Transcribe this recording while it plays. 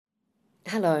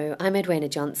Hello, I'm Edwina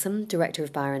Johnson, Director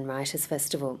of Byron Writers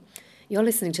Festival. You're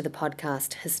listening to the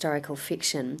podcast Historical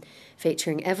Fiction,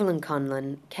 featuring Evelyn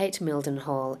Conlon, Kate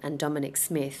Mildenhall and Dominic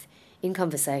Smith in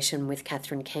conversation with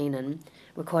Catherine Keenan,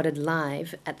 recorded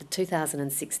live at the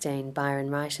 2016 Byron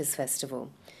Writers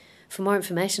Festival. For more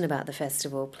information about the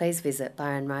festival, please visit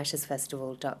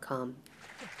byronwritersfestival.com.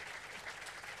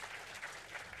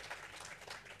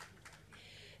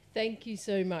 Thank you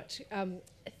so much.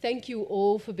 Thank you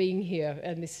all for being here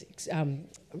and this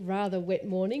rather wet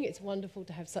morning. It's wonderful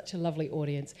to have such a lovely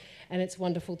audience, and it's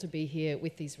wonderful to be here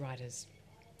with these writers.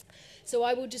 So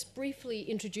I will just briefly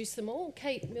introduce them all.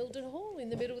 Kate Mildenhall in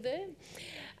the middle there.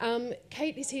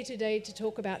 Kate is here today to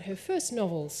talk about her first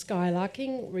novel,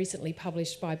 Skylarking, recently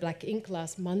published by Black Ink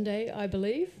last Monday, I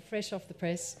believe, fresh off the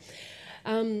press.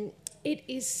 It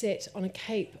is set on a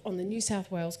cape on the New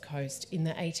South Wales coast in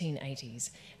the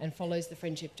 1880s and follows the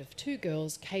friendship of two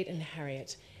girls, Kate and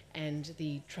Harriet, and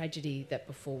the tragedy that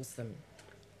befalls them.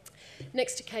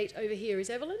 Next to Kate over here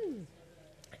is Evelyn.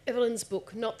 Evelyn's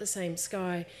book, Not the Same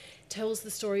Sky, tells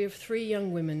the story of three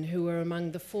young women who were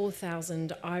among the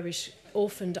 4,000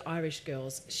 orphaned Irish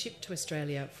girls shipped to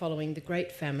Australia following the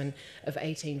Great Famine of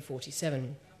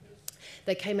 1847.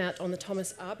 They came out on the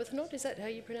Thomas Arbuthnot, is that how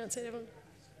you pronounce it, Evelyn?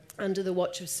 Under the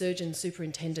watch of Surgeon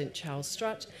Superintendent Charles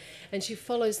Strutt, and she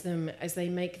follows them as they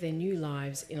make their new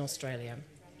lives in Australia.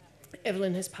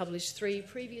 Evelyn has published 3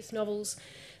 previous novels,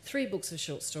 3 books of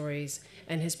short stories,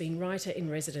 and has been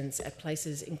writer-in-residence at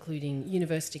places including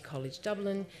University College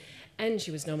Dublin, and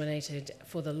she was nominated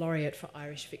for the Laureate for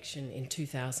Irish Fiction in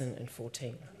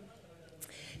 2014.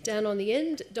 Down on the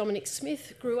end, Dominic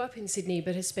Smith grew up in Sydney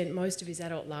but has spent most of his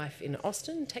adult life in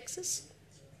Austin, Texas.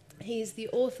 He is the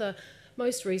author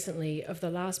most recently of The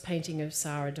Last Painting of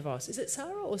Sarah DeVos. Is it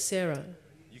Sarah or Sarah?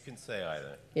 You can say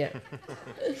either. Yeah.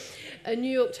 A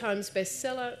New York Times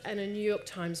bestseller and a New York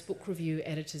Times Book Review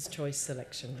Editor's Choice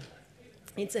selection.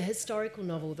 It's a historical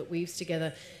novel that weaves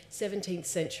together 17th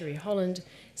century Holland,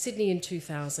 Sydney in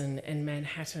 2000 and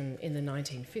Manhattan in the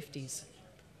 1950s.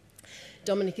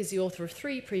 Dominic is the author of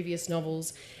 3 previous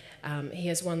novels. He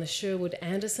has won the Sherwood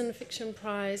Anderson Fiction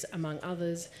Prize, among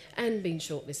others, and been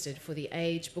shortlisted for the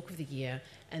Age Book of the Year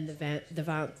and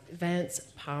the Vance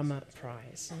Palmer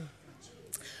Prize.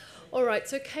 All right,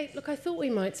 so Kate, look, I thought we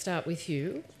might start with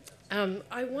you.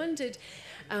 I wondered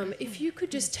if you could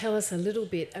just tell us a little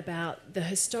bit about the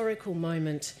historical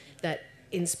moment that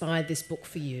inspired this book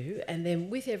for you, and then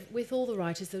with all the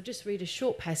writers, they'll just read a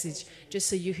short passage just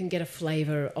so you can get a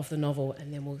flavour of the novel,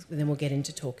 and then we'll get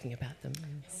into talking about them.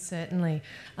 Certainly.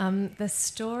 The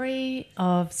story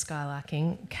of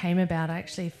Skylarking came about, I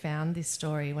actually found this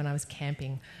story when I was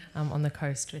camping on the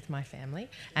coast with my family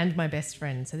and my best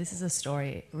friend. So this is a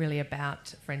story really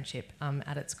about friendship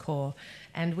at its core.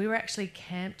 And we were actually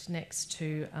camped next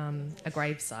to a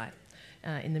gravesite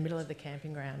in the middle of the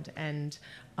camping ground, and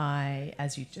I,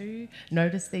 as you do,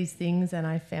 noticed these things, and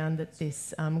I found that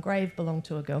this grave belonged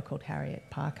to a girl called Harriet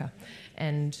Parker.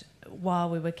 And while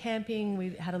we were camping,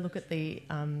 we had a look at the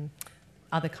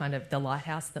other kind of the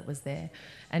lighthouse that was there,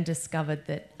 and discovered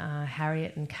that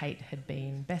Harriet and Kate had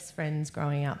been best friends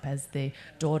growing up as the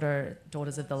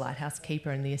daughters of the lighthouse keeper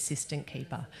and the assistant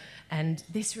keeper. And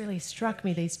this really struck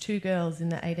me, these two girls in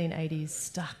the 1880s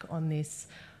stuck on this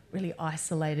really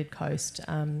isolated coast,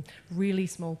 really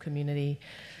small community,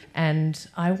 and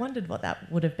I wondered what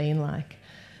that would have been like.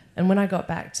 And when I got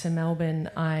back to Melbourne,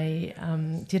 I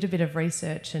did a bit of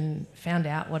research and found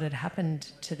out what had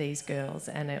happened to these girls,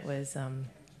 and it was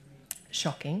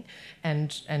shocking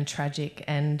and tragic,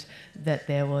 and that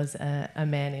there was a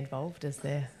man involved, as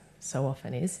there so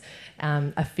often is,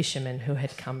 a fisherman who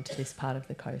had come to this part of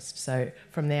the coast. So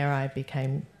from there I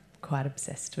became quite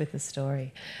obsessed with the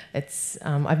story. It's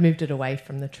I've moved it away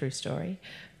from the true story,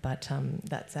 but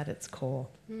that's at its core.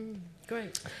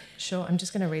 Great. Sure. I'm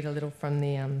just going to read a little from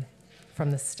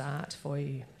the start for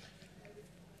you.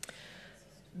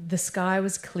 The sky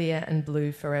was clear and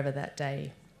blue forever that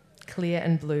day, clear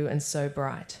and blue and so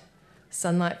bright.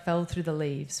 Sunlight fell through the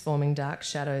leaves, forming dark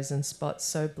shadows and spots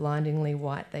so blindingly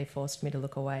white they forced me to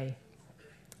look away.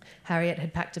 Harriet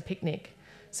had packed a picnic,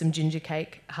 some ginger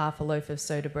cake, half a loaf of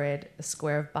soda bread, a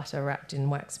square of butter wrapped in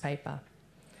wax paper.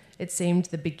 It seemed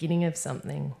the beginning of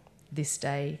something, this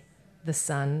day, the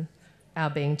sun, our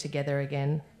being together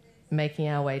again, making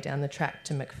our way down the track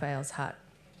to McPhail's hut.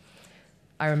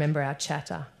 I remember our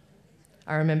chatter.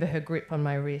 I remember her grip on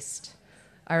my wrist.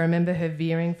 I remember her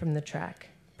veering from the track,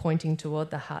 pointing toward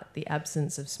the hut, the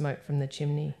absence of smoke from the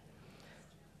chimney.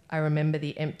 I remember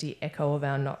the empty echo of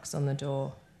our knocks on the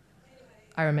door.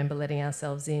 I I remember letting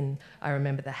ourselves in. I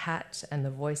remember the hat and the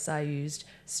voice I used,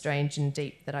 strange and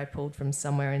deep, that I pulled from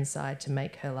somewhere inside to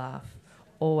make her laugh.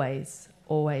 Always,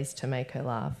 always to make her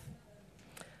laugh.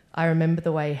 I remember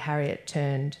the way Harriet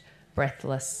turned,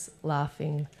 breathless,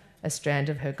 laughing, a strand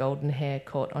of her golden hair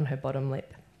caught on her bottom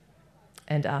lip.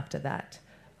 And after that,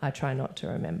 I try not to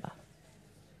remember.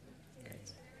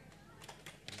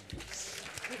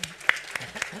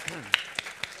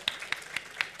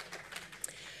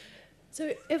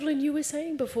 So, Evelyn, you were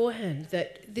saying beforehand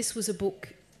that this was a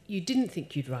book you didn't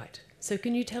think you'd write. So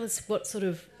can you tell us what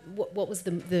was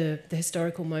the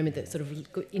historical moment that sort of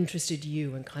interested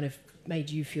you and kind of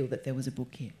made you feel that there was a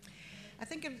book here? I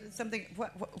think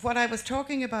what I was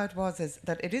talking about is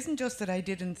that it isn't just that I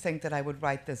didn't think that I would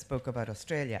write this book about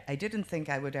Australia. I didn't think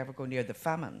I would ever go near the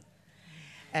famine.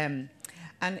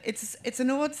 And it's an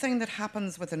odd thing that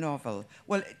happens with a novel.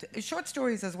 Well, short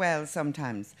stories as well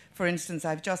sometimes. For instance,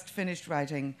 I've just finished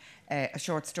writing a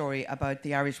short story about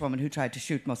the Irish woman who tried to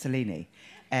shoot Mussolini.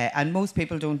 And most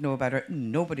people don't know about her.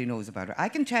 Nobody knows about her. I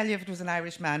can tell you if it was an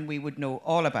Irish man, we would know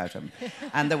all about him.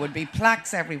 And there would be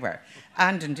plaques everywhere.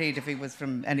 And indeed, if he was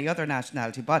from any other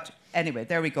nationality. But anyway,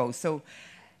 there we go. So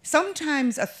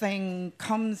sometimes a thing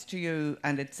comes to you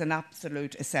and it's an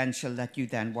absolute essential that you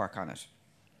then work on it.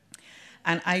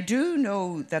 And I do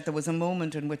know that there was a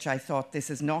moment in which I thought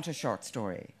this is not a short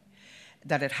story,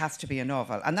 that it has to be a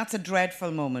novel. And that's a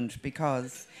dreadful moment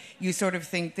because you sort of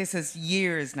think this is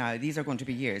years now, these are going to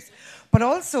be years. But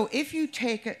also, if you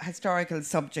take a historical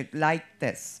subject like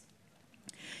this,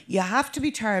 you have to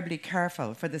be terribly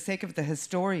careful for the sake of the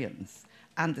historians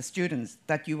and the students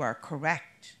that you are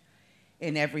correct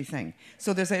in everything.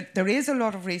 So there is a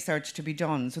lot of research to be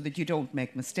done so that you don't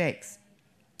make mistakes.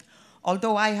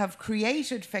 Although I have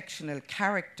created fictional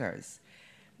characters,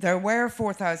 there were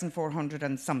 4,400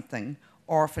 and something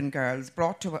orphan girls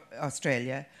brought to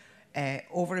Australia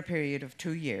over a period of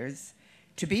 2 years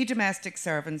to be domestic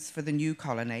servants for the new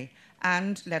colony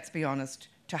and, let's be honest,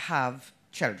 to have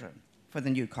children for the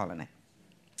new colony.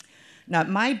 Now,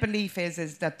 my belief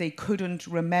is that they couldn't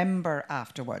remember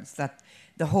afterwards, that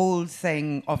the whole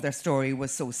thing of their story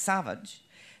was so savage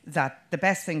that the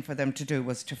best thing for them to do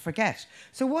was to forget.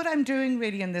 So what I'm doing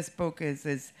really in this book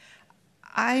is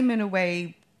I'm in a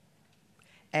way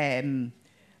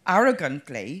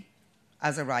arrogantly,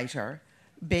 as a writer,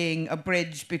 being a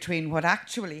bridge between what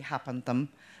actually happened to them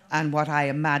and what I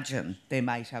imagine they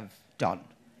might have done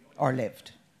or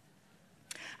lived.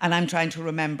 And I'm trying to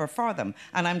remember for them.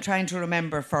 And I'm trying to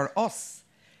remember for us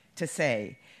to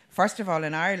say, first of all,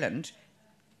 in Ireland,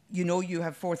 you know, you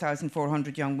have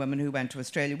 4,400 young women who went to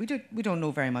Australia. We don't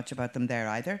know very much about them there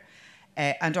either.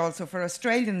 And also for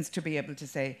Australians to be able to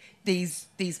say, these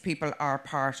people are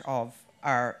part of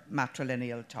our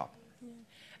matrilineal top. Yeah.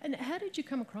 And how did you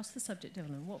come across the subject,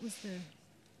 Evelyn? What was the...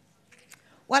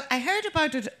 Well, I heard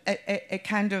about it a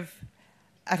kind of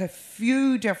at a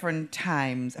few different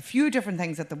times, a few different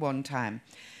things at the one time.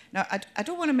 Now, I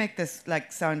don't want to make this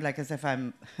sound like as if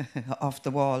I'm off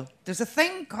the wall. There's a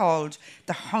thing called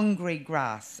the hungry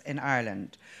grass in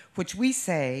Ireland, which we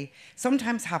say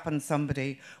sometimes happens to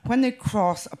somebody when they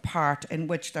cross a part in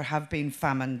which there have been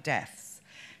famine deaths.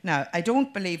 Now, I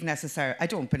don't believe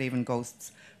in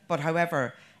ghosts, but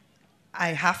however, I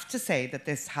have to say that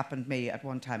this happened to me at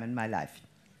one time in my life.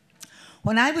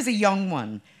 When I was a young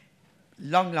one,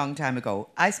 long time ago,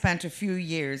 I spent a few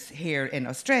years here in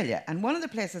Australia, and one of the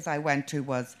places I went to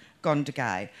was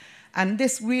Gundagai, and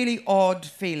this really odd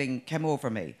feeling came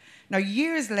over me. Now,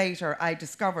 years later, I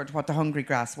discovered what the hungry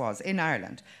grass was in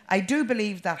Ireland. I do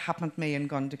believe that happened to me in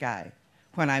Gundagai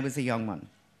when I was a young one,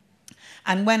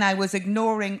 and when I was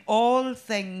ignoring all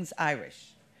things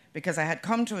Irish, because I had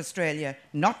come to Australia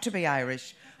not to be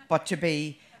Irish, but to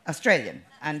be Australian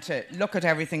and to look at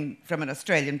everything from an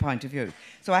Australian point of view.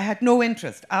 So I had no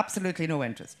interest, absolutely no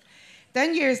interest.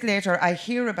 Then years later, I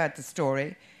hear about the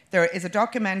story. There is a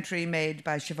documentary made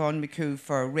by Siobhan McHugh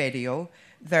for radio.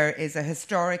 There is a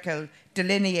historical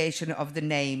delineation of the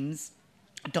names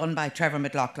done by Trevor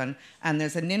McLaughlin. And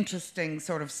there's an interesting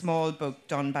sort of small book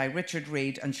done by Richard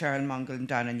Reid and Cheryl Mongol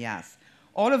down in Yass.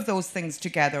 All of those things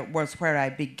together was where I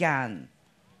began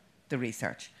the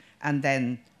research. And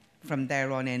then from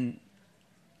there on in,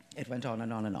 it went on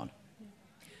and on and on.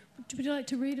 Would you like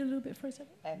to read a little bit for a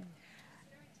second?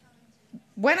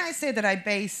 When I say that I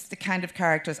base the kind of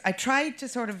characters, I tried to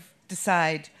sort of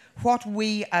decide what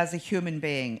we as a human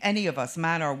being, any of us,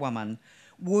 man or woman,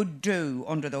 would do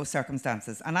under those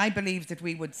circumstances. And I believe that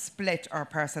we would split our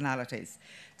personalities,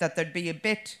 that there'd be a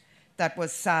bit that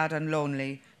was sad and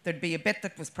lonely, there'd be a bit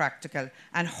that was practical,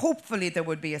 and hopefully there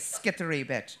would be a skittery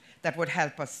bit that would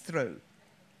help us through.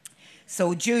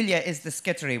 So Julia is the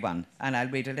skittery one, and I'll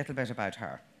read a little bit about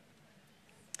her.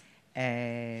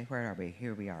 Where are we?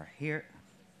 Here we are. Here.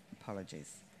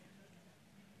 Apologies.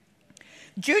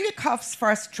 Julia Cuff's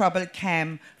first trouble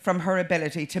came from her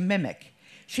ability to mimic.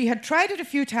 She had tried it a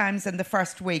few times in the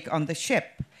first week on the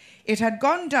ship. It had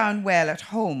gone down well at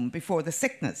home before the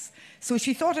sickness, so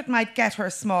she thought it might get her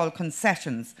small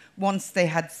concessions once they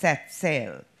had set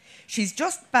sail. She's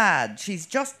just bad,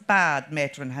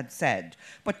 Matron had said,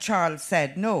 but Charles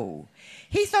said no.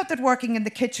 He thought that working in the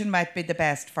kitchen might be the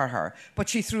best for her, but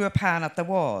she threw a pan at the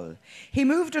wall. He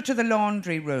moved her to the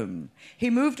laundry room. He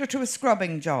moved her to a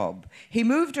scrubbing job. He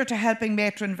moved her to helping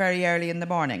Matron very early in the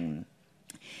morning.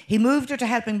 He moved her to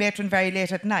helping Matron very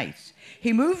late at night.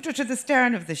 He moved her to the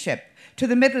stern of the ship, to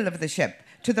the middle of the ship,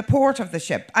 to the port of the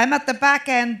ship. I'm at the back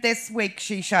end this week,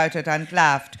 she shouted and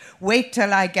laughed. Wait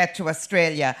till I get to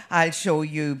Australia, I'll show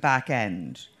you back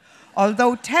end.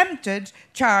 Although tempted,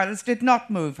 Charles did not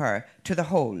move her to the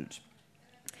hold.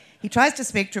 He tries to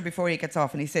speak to her before he gets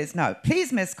off, and he says, now,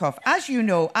 please, Miss Cuff, as you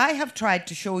know, I have tried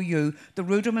to show you the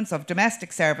rudiments of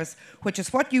domestic service, which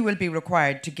is what you will be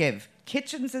required to give.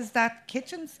 Kitchens, is that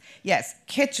kitchens? Yes,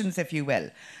 kitchens, if you will.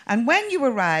 And when you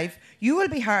arrive, you will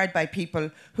be hired by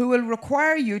people who will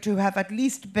require you to have at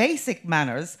least basic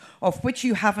manners, of which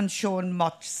you haven't shown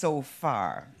much so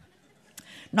far.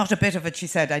 Not a bit of it, she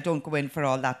said. I don't go in for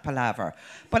all that palaver.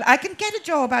 But I can get a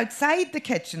job outside the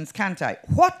kitchens, can't I?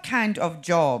 What kind of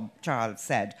job? Charles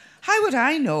said. How would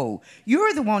I know?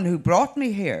 You're the one who brought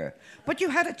me here. But you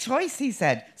had a choice, he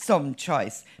said. Some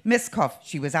choice. Miss Cuff,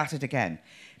 she was at it again.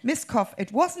 Miss Cuff,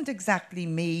 it wasn't exactly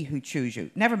me who chose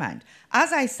you. Never mind.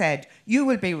 As I said, you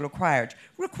will be required.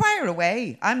 Require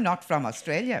away. I'm not from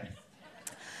Australia.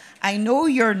 I know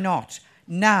you're not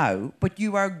now, but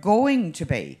you are going to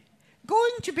be.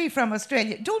 Going to be from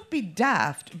Australia. Don't be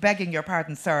daft, begging your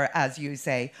pardon, sir, as you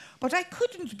say, but I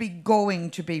couldn't be going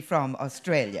to be from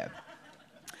Australia.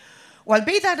 Well,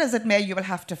 be that as it may, you will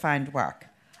have to find work.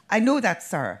 I know that,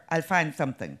 sir. I'll find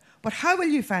something. But how will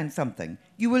you find something?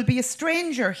 You will be a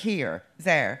stranger here,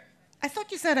 there. I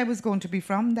thought you said I was going to be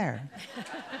from there.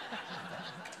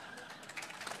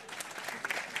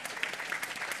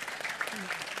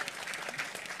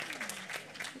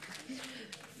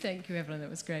 Thank you, Evelyn.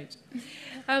 That was great.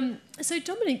 So,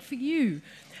 Dominic, for you,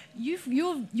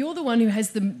 you're the one who has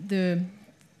the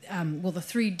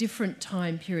three different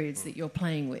time periods that you're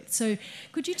playing with. So,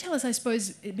 could you tell us? I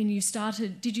suppose when you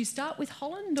started, did you start with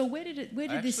Holland, or where did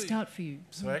this start for you?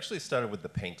 So, I actually started with the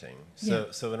painting.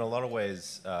 So in a lot of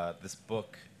ways, this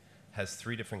book has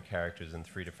three different characters and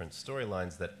three different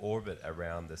storylines that orbit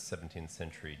around the 17th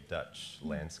century Dutch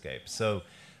landscape. So.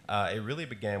 It really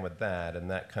began with that,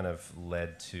 and that kind of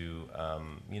led to,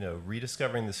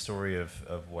 rediscovering the story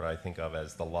of what I think of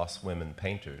as the lost women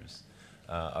painters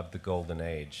of the Golden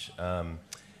Age. And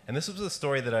this was a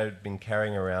story that I'd been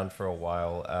carrying around for a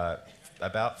while.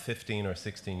 About 15 or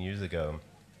 16 years ago,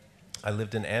 I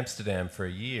lived in Amsterdam for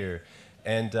a year,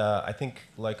 and I think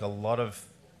like a lot of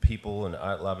people and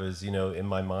art lovers, in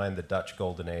my mind, the Dutch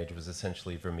Golden Age was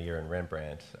essentially Vermeer and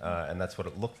Rembrandt, and that's what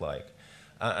it looked like.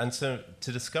 And so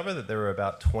to discover that there were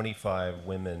about 25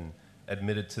 women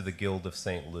admitted to the Guild of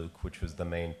St. Luke, which was the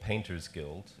main painters'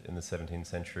 guild in the 17th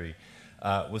century,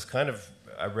 was kind of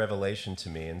a revelation to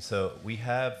me. And so we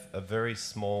have a very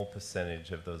small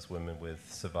percentage of those women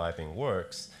with surviving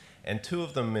works, and two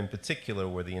of them in particular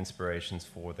were the inspirations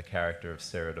for the character of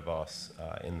Sarah de Vos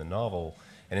in the novel,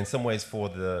 and in some ways for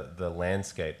the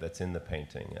landscape that's in the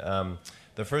painting.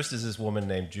 The first is this woman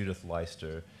named Judith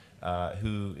Leister,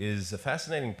 who is a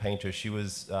fascinating painter. She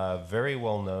was very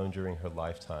well known during her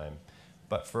lifetime,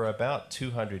 but for about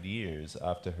 200 years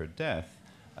after her death,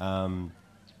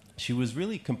 she was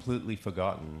really completely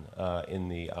forgotten in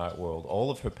the art world.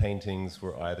 All of her paintings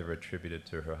were either attributed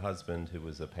to her husband, who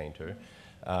was a painter,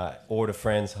 or to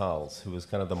Frans Hals, who was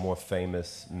kind of the more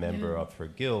famous member of her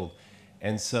guild.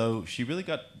 And so she really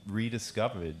got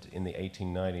rediscovered in the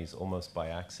 1890s almost by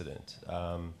accident.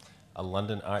 A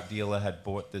London art dealer had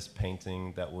bought this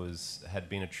painting that had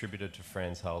been attributed to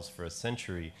Frans Hals for a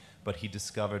century, but he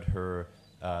discovered her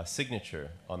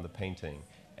signature on the painting,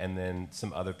 and then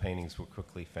some other paintings were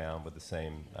quickly found with the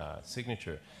same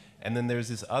signature. And then there's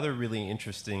this other really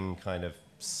interesting kind of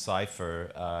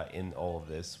cipher in all of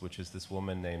this, which is this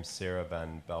woman named Sarah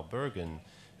van Balbergen,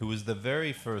 who was the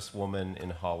very first woman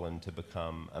in Holland to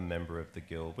become a member of the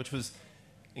guild, which was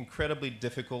incredibly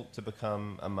difficult to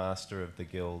become a master of the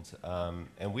guild,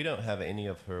 and we don't have any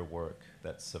of her work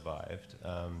that survived.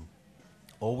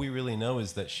 All we really know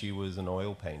is that she was an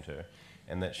oil painter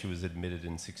and that she was admitted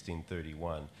in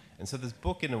 1631. And so this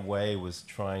book, in a way, was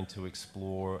trying to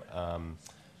explore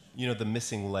the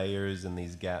missing layers and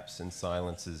these gaps and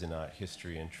silences in art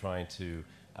history, and trying to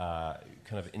kind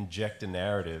of inject a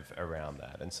narrative around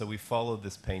that. And so we followed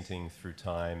this painting through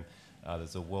time.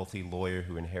 There's a wealthy lawyer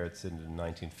who inherits it in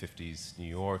 1950s New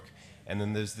York. And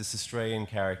then there's this Australian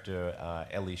character,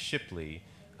 Ellie Shipley,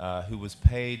 who was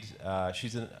paid,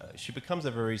 she becomes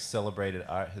a very celebrated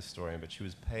art historian, but she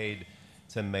was paid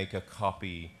to make a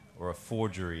copy or a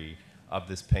forgery of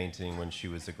this painting when she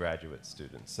was a graduate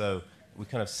student. So we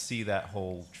kind of see that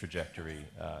whole trajectory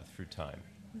through time.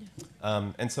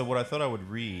 And so what I thought I would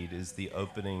read is the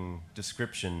opening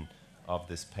description of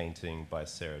this painting by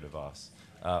Sarah de Vos,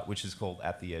 which is called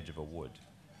At the Edge of a Wood.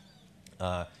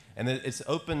 And it's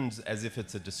opened as if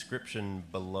it's a description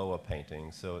below a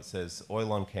painting. So it says,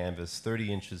 oil on canvas,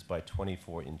 30 inches by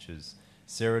 24 inches,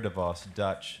 Sarah de Vos,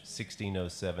 Dutch,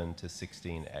 1607 to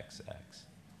 16XX.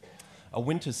 A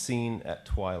winter scene at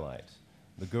twilight.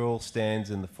 The girl stands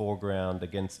in the foreground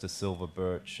against a silver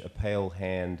birch, a pale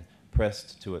hand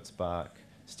pressed to its bark,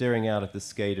 staring out at the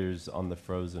skaters on the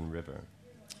frozen river.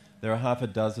 There are half a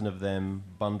dozen of them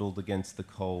bundled against the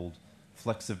cold,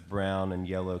 flecks of brown and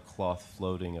yellow cloth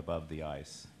floating above the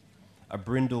ice. A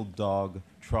brindled dog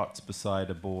trots beside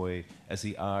a boy as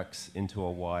he arcs into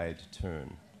a wide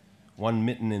turn. One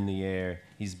mitten in the air,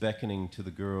 he's beckoning to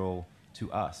the girl,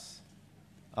 to us.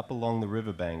 Up along the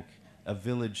riverbank, a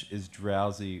village is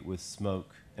drowsy with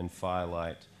smoke and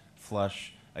firelight,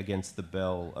 flush against the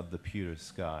bell of the pewter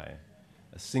sky.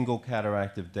 A single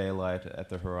cataract of daylight at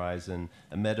the horizon,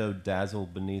 a meadow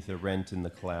dazzled beneath a rent in the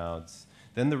clouds.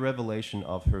 Then the revelation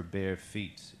of her bare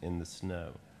feet in the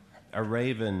snow. A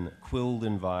raven, quilled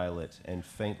in violet and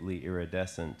faintly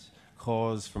iridescent,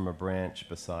 caws from a branch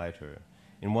beside her.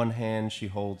 In one hand she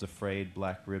holds a frayed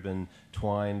black ribbon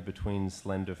twined between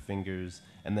slender fingers,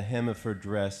 and the hem of her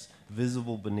dress,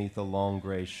 visible beneath a long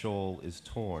gray shawl, is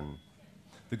torn.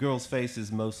 The girl's face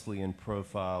is mostly in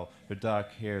profile, her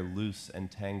dark hair loose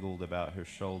and tangled about her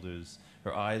shoulders.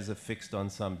 Her eyes are fixed on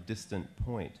some distant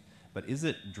point. But is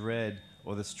it dread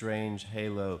or the strange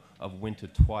halo of winter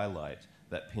twilight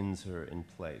that pins her in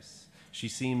place? She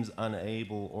seems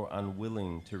unable or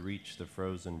unwilling to reach the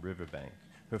frozen riverbank.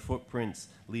 Her footprints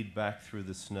lead back through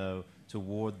the snow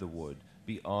toward the wood,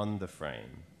 beyond the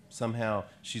frame. Somehow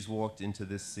she's walked into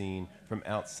this scene from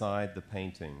outside the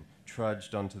painting,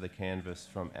 trudged onto the canvas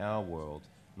from our world,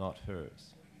 not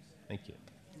hers. Thank you.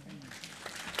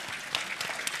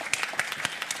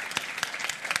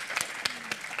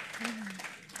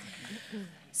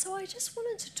 So I just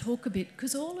wanted to talk a bit,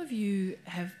 because all of you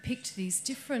have picked these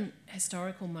different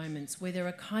historical moments where there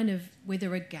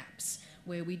are gaps,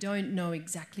 where we don't know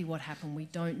exactly what happened, we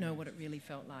don't know what it really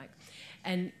felt like.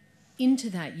 And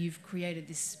into that you've created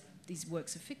these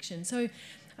works of fiction. So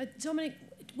Dominic,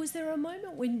 was there a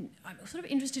moment when, I'm sort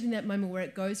of interested in that moment where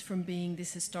it goes from being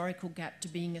this historical gap to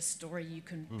being a story you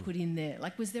can put in there?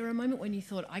 Like, was there a moment when you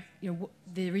thought,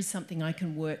 there is something I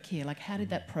can work here? Like, how did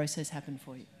that process happen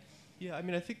for you? Yeah, I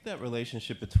mean, I think that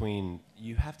relationship between,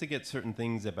 you have to get certain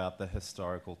things about the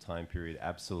historical time period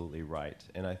absolutely right.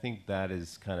 And I think that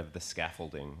is kind of the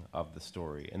scaffolding of the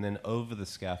story. And then over the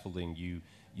scaffolding, you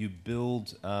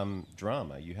build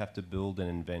drama. You have to build and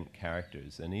invent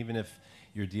characters. And even if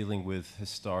you're dealing with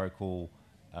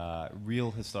real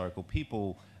historical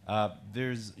people,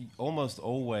 there's almost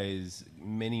always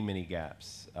many, many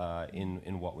gaps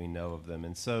in what we know of them.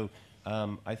 And so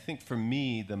I think for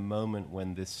me, the moment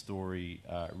when this story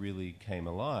really came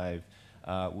alive,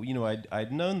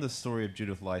 I'd known the story of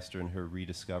Judith Leister and her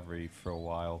rediscovery for a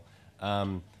while,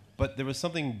 but there was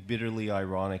something bitterly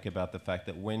ironic about the fact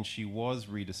that when she was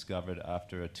rediscovered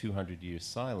after a 200-year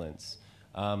silence,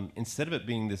 instead of it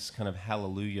being this kind of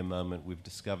hallelujah moment, we've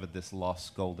discovered this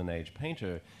lost golden age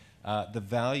painter, the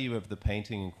value of the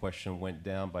painting in question went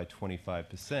down by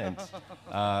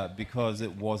 25% because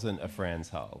it wasn't a Frans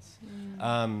Hals.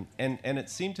 And it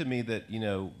seemed to me that,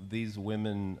 these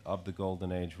women of the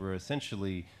golden age were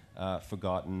essentially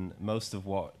forgotten. Most of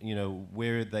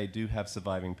where they do have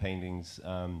surviving paintings,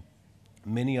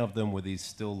 many of them were these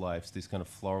still lifes, these kind of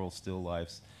floral still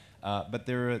lifes. But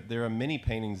there are many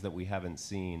paintings that we haven't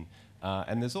seen.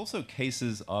 And there's also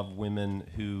cases of women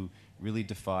who really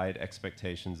defied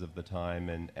expectations of the time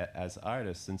and as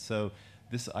artists. And so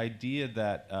this idea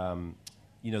that,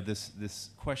 this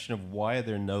question of why are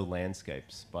there no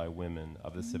landscapes by women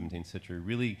of the 17th century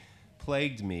really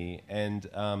plagued me. And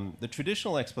the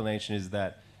traditional explanation is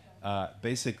that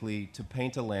basically to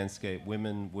paint a landscape,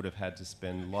 women would have had to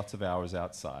spend lots of hours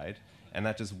outside, and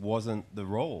that just wasn't the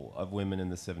role of women in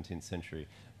the 17th century.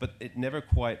 But it never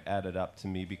quite added up to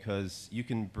me, because you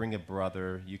can bring a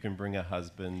brother, you can bring a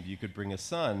husband, you could bring a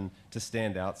son to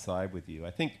stand outside with you.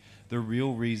 I think the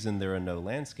real reason there are no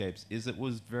landscapes is it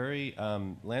was very,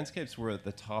 landscapes were at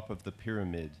the top of the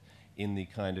pyramid in the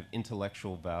kind of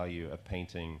intellectual value of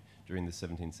painting during the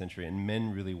 17th century, and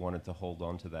men really wanted to hold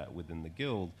on to that within the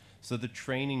guild. So the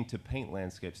training to paint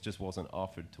landscapes just wasn't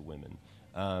offered to women.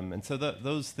 And so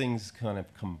those things kind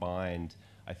of combined,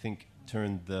 I think,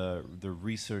 turned the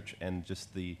research and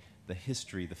just the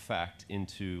history, the fact,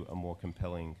 into a more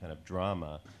compelling kind of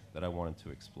drama that I wanted to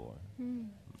explore.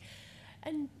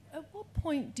 And at what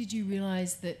point did you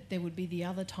realise that there would be the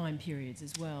other time periods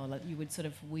as well? Like you would sort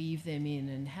of weave them in,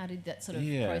 and how did that sort of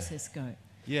process go?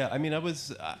 Yeah, I mean,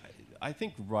 I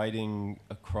think writing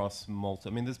across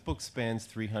this book spans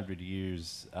 300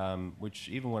 years, which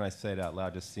even when I say it out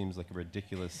loud just seems like a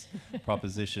ridiculous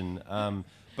proposition.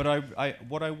 But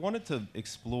what I wanted to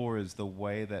explore is the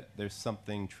way that there's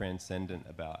something transcendent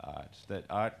about art. That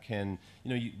art can,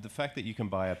 the fact that you can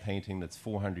buy a painting that's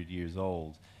 400 years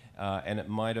old, and it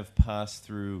might have passed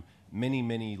through many,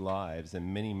 many lives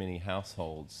and many, many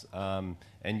households,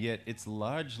 and yet it's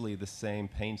largely the same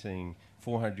painting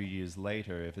 400 years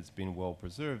later, if it's been well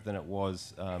preserved, than it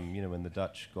was, in the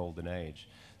Dutch Golden Age.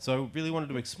 So I really wanted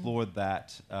to explore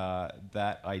that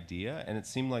idea, and it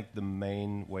seemed like the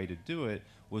main way to do it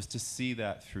was to see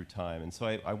that through time. And so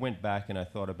I went back and I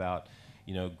thought about,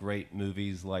 great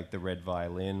movies like The Red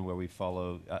Violin, where we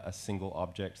follow a single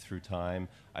object through time.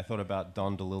 I thought about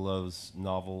Don DeLillo's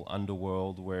novel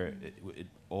Underworld, where it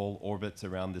all orbits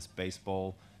around this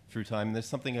baseball through time. And there's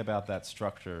something about that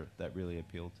structure that really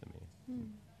appealed to me.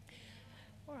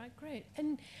 All right, great.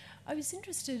 And I was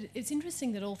interested, it's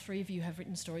interesting that all three of you have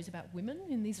written stories about women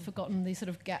in these these sort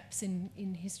of gaps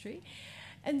in history.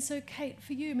 And so, Kate,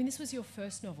 for you, this was your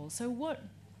first novel. So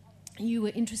you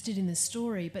were interested in the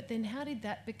story, but then how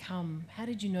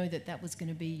did you know that was going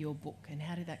to be your book, and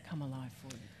how did that come alive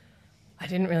for you? I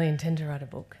didn't really intend to write a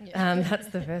book. That's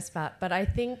the first part. But I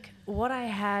think what I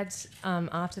had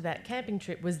after that camping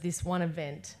trip was this one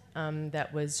event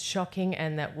that was shocking,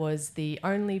 and that was the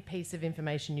only piece of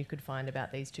information you could find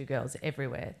about these two girls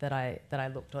everywhere that I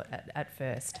looked at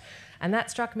first. And that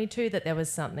struck me too, that there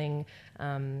was something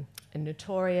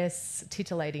notorious,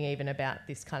 titillating even, about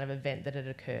this kind of event that had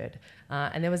occurred.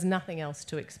 And there was nothing else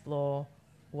to explore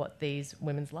what these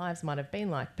women's lives might have been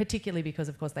like, particularly because,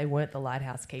 of course, they weren't the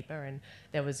lighthouse keeper and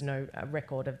there was no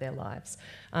record of their lives.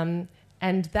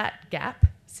 And that gap,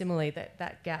 similarly,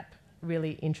 that gap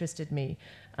really interested me.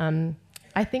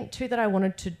 I think, too, that I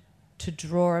wanted to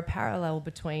draw a parallel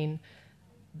between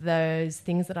those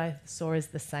things that I saw as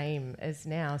the same as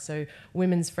now. So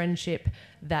women's friendship,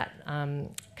 that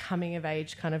coming of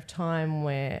age kind of time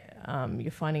where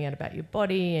you're finding out about your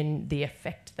body and the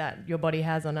effect that your body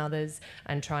has on others,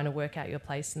 and trying to work out your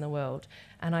place in the world.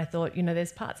 And I thought,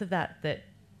 there's parts of that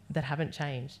haven't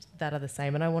changed, that are the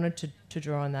same, and I wanted to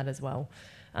draw on that as well.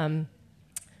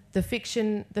 The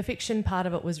fiction part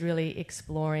of it was really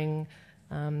exploring,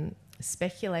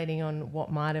 speculating on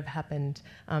what might have happened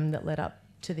that led up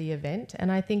to the event.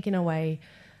 And I think, in a way,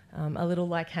 a little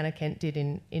like Hannah Kent did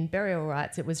in Burial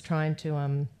Rites, it was trying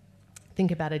to think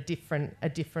about a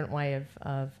different way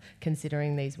of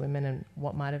considering these women and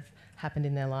what might have happened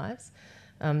in their lives.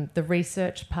 The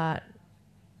research part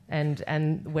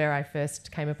and where I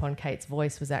first came upon Kate's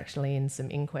voice was actually in some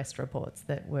inquest reports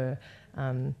that were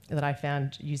that I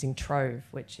found using Trove,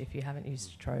 which, if you haven't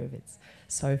used Trove, it's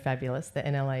so fabulous, the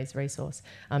NLA's resource.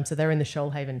 So they're in the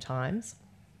Shoalhaven Times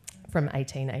from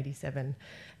 1887,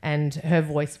 and her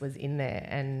voice was in there,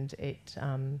 and it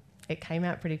came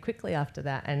out pretty quickly after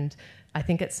that. And I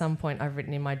think at some point I've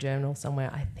written in my journal somewhere,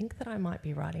 I think that I might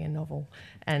be writing a novel,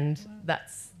 and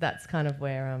that's kind of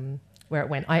where it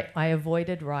went. I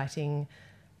avoided writing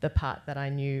the part that I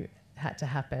knew had to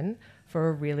happen for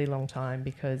a really long time,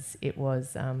 because it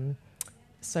was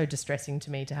so distressing to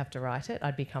me to have to write it.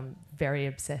 I'd become very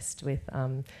obsessed with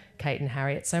Kate and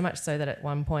Harriet, so much so that at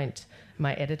one point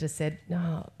my editor said,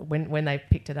 when they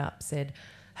picked it up, said,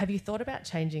 "Have you thought about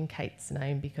changing Kate's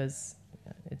name, because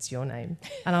it's your name?"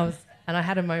 And I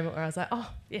had a moment where I was like,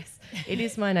 "Oh yes, it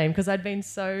is my name," because I'd been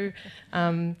so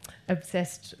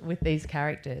obsessed with these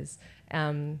characters,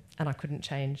 and I couldn't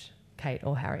change Kate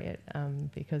or Harriet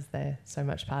because they're so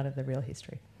much part of the real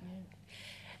history.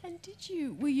 And did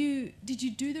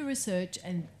you do the research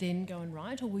and then go and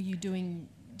write, or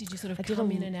did Did you sort of I did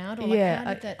come a- in and out? Or yeah, like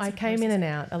how did that I sort of came in process and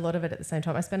out, a lot of it at the same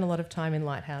time. I spent a lot of time in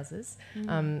lighthouses.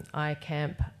 I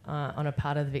camp on a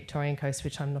part of the Victorian coast,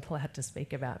 which I'm not allowed to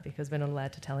speak about because we're not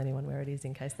allowed to tell anyone where it is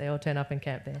in case they all turn up and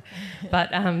camp there. But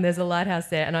there's a lighthouse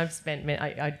there, and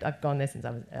I've gone there since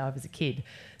I was a kid.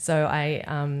 So I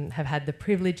have had the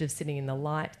privilege of sitting in the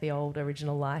light, the old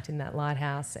original light in that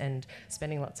lighthouse, and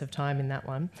spending lots of time in that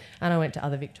one. And I went to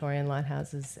other Victorian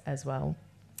lighthouses as well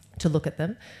to look at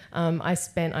them.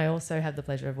 I also have the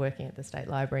pleasure of working at the State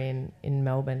Library in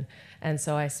Melbourne, and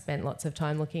so I spent lots of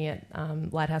time looking at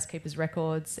lighthouse keepers'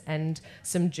 records and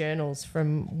some journals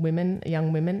from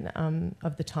young women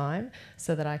of the time,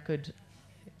 so that I could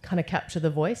kind of capture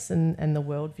the voice and the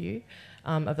worldview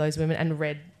of those women, and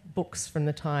read books from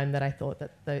the time that I thought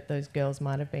that those girls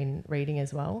might have been reading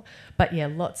as well. But yeah,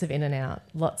 lots of in and out,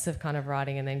 lots of kind of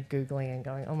writing and then Googling and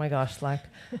going, oh my gosh, like,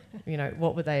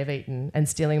 what would they have eaten? And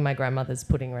stealing my grandmother's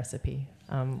pudding recipe,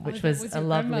 which was a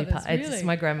lovely part. Really? It's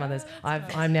my grandmother's.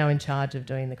 I'm now in charge of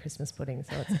doing the Christmas pudding,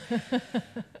 so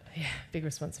it's big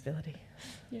responsibility.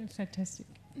 Yeah, fantastic.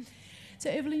 So,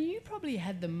 Evelyn, you probably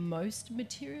had the most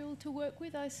material to work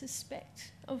with, I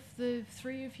suspect, of the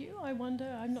three of you. I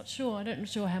wonder, I'm not sure. I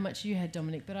don't know how much you had,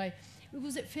 Dominic, but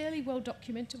was it fairly well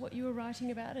documented what you were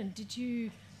writing about? And did you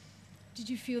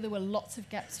feel there were lots of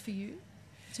gaps for you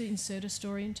to insert a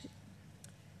story into?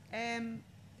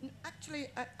 Actually,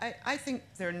 I think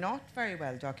they're not very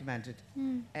well documented.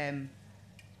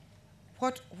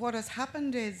 What has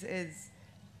happened is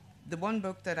the one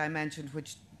book that I mentioned,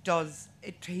 which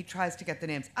he tries to get the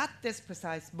names. At this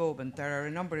precise moment, there are a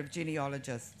number of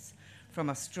genealogists from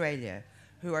Australia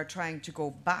who are trying to go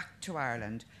back to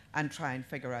Ireland and try and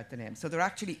figure out the names. So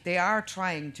they are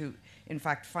trying to, in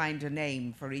fact, find a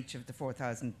name for each of the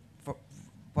 4,000,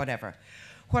 whatever.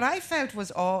 What I felt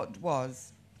was odd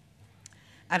was,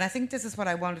 and I think this is what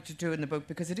I wanted to do in the book,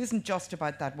 because it isn't just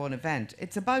about that one event.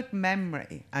 It's about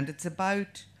memory, and it's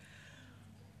about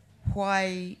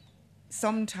why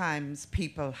sometimes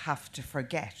people have to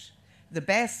forget. The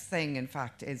best thing, in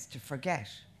fact, is to forget.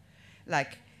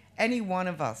 Like, any one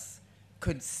of us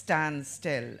could stand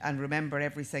still and remember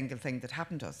every single thing that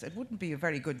happened to us. It wouldn't be a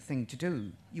very good thing to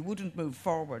do. You wouldn't move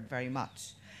forward very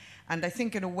much. And I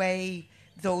think, in a way,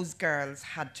 those girls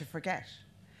had to forget.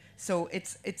 So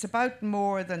it's about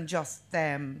more than just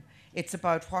them. It's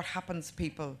about what happens to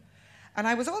people. And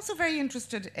I was also very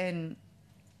interested in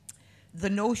the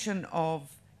notion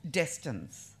of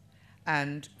distance.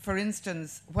 And for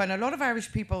instance, when a lot of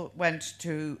Irish people went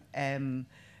to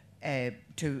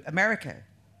America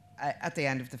at the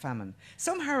end of the famine,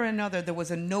 somehow or another there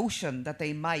was a notion that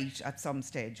they might at some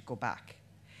stage go back.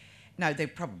 Now, they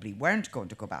probably weren't going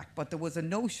to go back, but there was a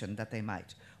notion that they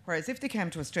might. Whereas if they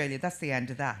came to Australia, that's the end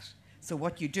of that. So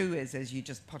what you do is you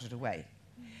just put it away.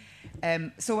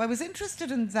 So I was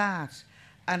interested in that,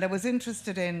 and I was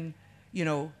interested in,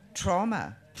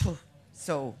 trauma.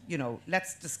 So,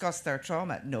 let's discuss their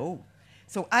trauma. No.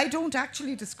 So I don't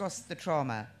actually discuss the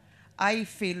trauma. I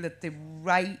feel that the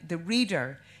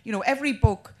reader, every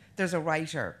book, there's a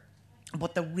writer,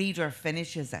 but the reader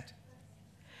finishes it.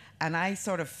 And I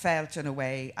sort of felt, in a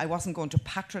way, I wasn't going to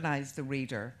patronize the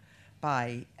reader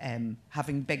by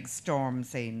having big storm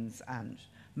scenes and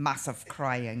massive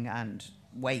crying and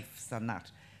waifs and that,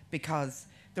 because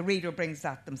the reader brings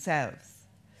that themselves.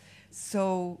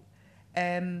 So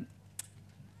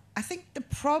I think the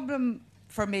problem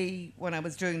for me when I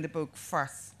was doing the book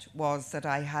first was that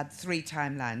I had three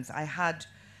timelines. I had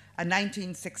a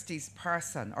 1960s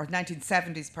person, or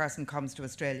 1970s person comes to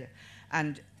Australia,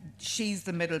 and she's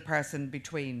the middle person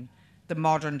between the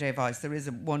modern day voice. There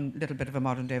is one little bit of a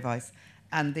modern day voice,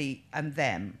 and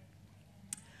them.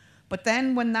 But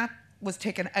then when that was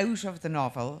taken out of the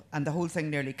novel and the whole thing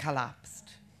nearly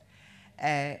collapsed,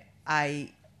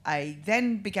 I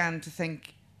then began to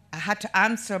think I had to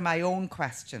answer my own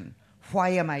question. Why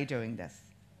am I doing this?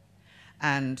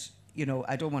 And,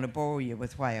 I don't want to bore you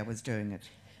with why I was doing it.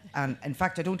 And in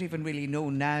fact, I don't even really know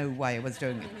now why I was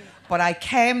doing it. But I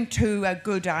came to a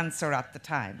good answer at the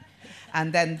time.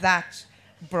 And then that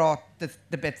brought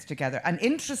the bits together. And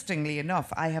interestingly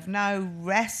enough, I have now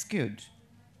rescued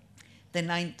the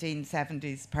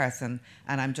 1970s person,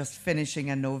 and I'm just finishing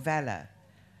a novella,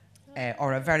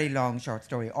 or a very long short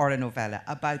story, or a novella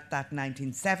about that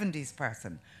 1970s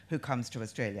person who comes to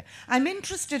Australia. I'm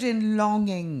interested in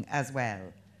longing as well.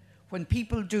 When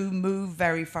people do move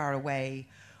very far away,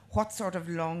 what sort of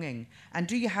longing? And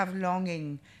do you have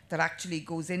longing that actually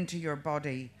goes into your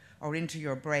body or into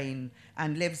your brain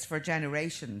and lives for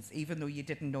generations, even though you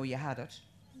didn't know you had it?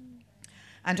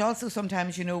 And also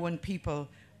sometimes, when people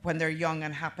when they're young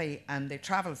and happy and they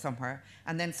travel somewhere,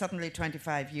 and then suddenly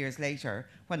 25 years later,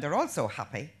 when they're also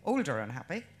happy, older and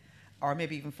happy, or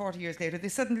maybe even 40 years later, they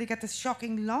suddenly get this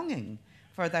shocking longing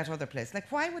for that other place.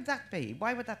 Like, why would that be?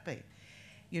 Why would that be?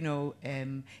 You know,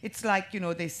 it's like, you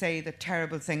know, they say that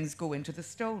terrible things go into the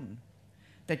stone,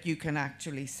 that you can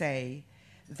actually say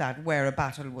that where a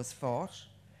battle was fought,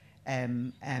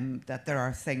 that there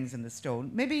are things in the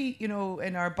stone. Maybe, you know,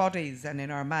 in our bodies and in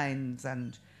our minds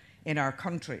and in our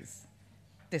countries,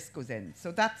 this goes in.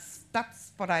 So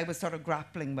that's what I was sort of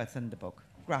grappling with in the book,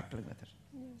 grappling with it.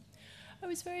 I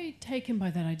was very taken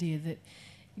by that idea that,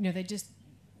 you know,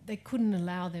 they couldn't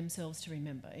allow themselves to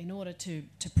remember. In order to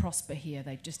prosper here,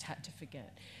 they just had to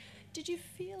forget. Did you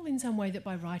feel in some way that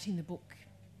by writing the book,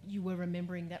 you were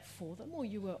remembering that for them, or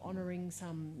you were honouring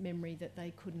some memory that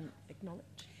they couldn't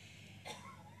acknowledge?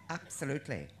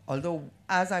 Absolutely. Although,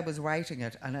 as I was writing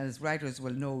it, and as writers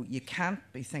will know, you can't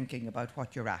be thinking about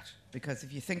what you're at, because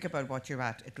if you think about what you're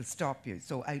at, it'll stop you.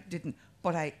 So I didn't,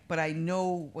 but I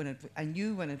know I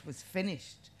knew when it was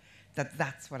finished that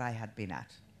that's what I had been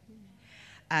at.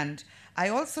 And I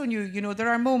also knew, you know, there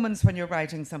are moments when you're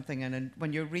writing something and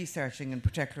when you're researching in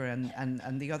particular,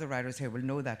 and the other writers here will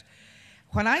know that.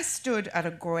 When I stood at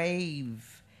a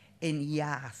grave in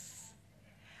Yass,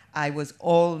 I was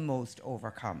almost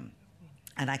overcome.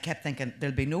 And I kept thinking,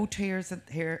 there'll be no tears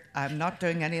here. I'm not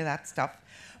doing any of that stuff.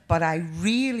 But I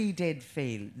really did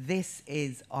feel this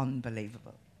is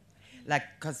unbelievable. Like,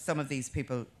 because some of these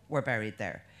people were buried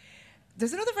there.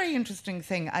 There's another very interesting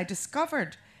thing. I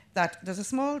discovered that there's a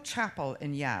small chapel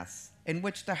in Yass in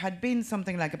which there had been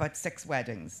something like about 6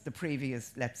 weddings the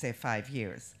previous, let's say, 5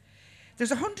 years.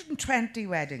 There's 120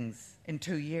 weddings in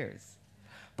 2 years.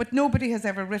 But nobody has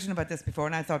ever written about this before.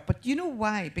 And I thought, but you know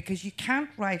why? Because you can't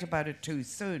write about it too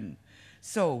soon.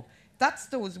 So that's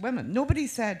those women. Nobody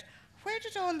said, where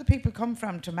did all the people come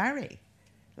from to marry?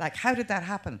 Like, how did that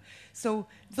happen? So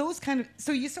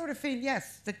so you sort of feel,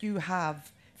 yes, that you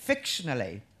have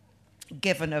fictionally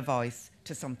given a voice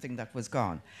to something that was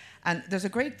gone. And there's a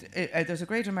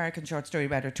great American short story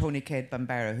writer, Toni Cade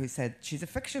Bambara, who said she's a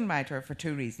fiction writer for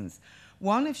 2 reasons.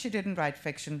 One, if she didn't write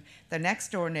fiction, the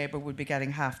next door neighbour would be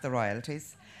getting half the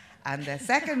royalties. And the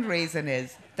second reason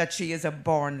is that she is a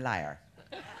born liar.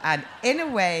 And in a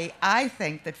way, I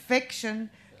think that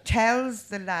fiction tells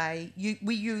the lie.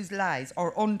 We use lies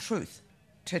or untruth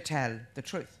to tell the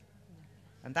truth.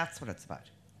 And that's what it's about.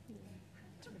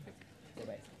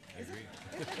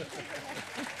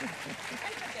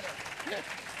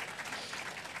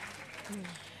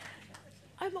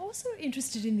 I'm also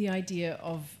interested in the idea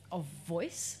of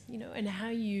voice, you know, and how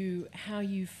you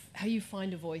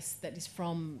find a voice that is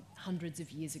from hundreds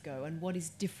of years ago, and what is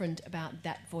different about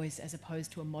that voice as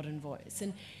opposed to a modern voice.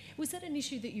 And was that an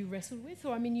issue that you wrestled with?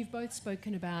 Or, I mean, you've both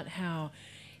spoken about how,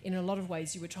 in a lot of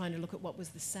ways, you were trying to look at what was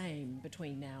the same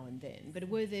between now and then. But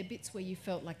were there bits where you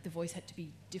felt like the voice had to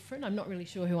be different? I'm not really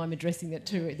sure who I'm addressing that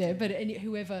to there, but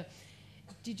whoever,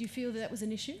 did you feel that was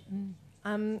an issue?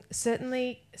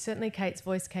 Certainly Kate's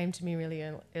voice came to me really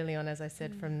early on, as I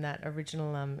said, from that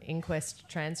original inquest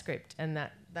transcript, and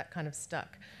that kind of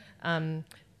stuck.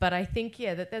 But I think,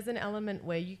 that there's an element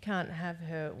where you can't have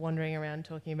her wandering around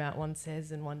talking about one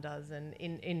says and one does, and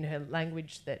in her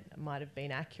language that might have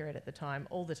been accurate at the time,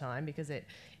 all the time, because it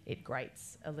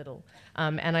grates a little.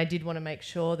 And I did want to make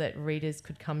sure that readers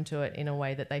could come to it in a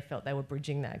way that they felt they were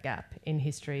bridging that gap in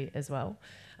history as well.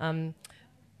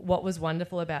 What was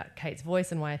wonderful about Kate's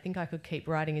voice and why I think I could keep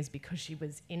writing is because she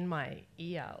was in my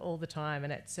ear all the time,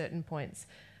 and at certain points,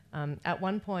 at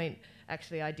one point,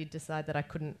 actually, I did decide that I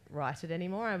couldn't write it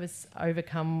anymore. I was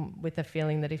overcome with a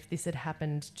feeling that if this had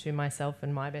happened to myself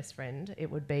and my best friend, it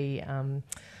would be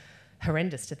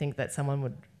horrendous to think that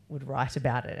someone would write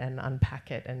about it and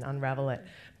unpack it and unravel it.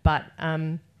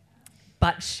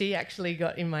 But she actually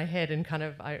got in my head, and kind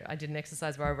of I did an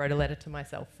exercise where I wrote a letter to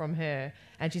myself from her,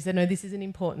 and she said, no, this is an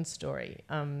important story.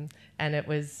 And it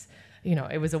was,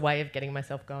 it was a way of getting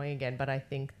myself going again. But I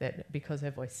think that because her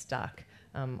voice stuck,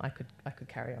 I could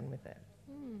carry on with it.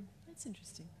 That's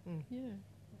interesting. Yeah.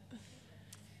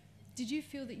 Did you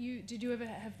feel that did you ever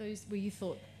have those where you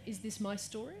thought, is this my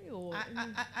story? Or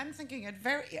I'm thinking at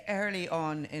very early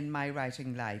on in my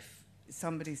writing life,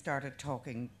 somebody started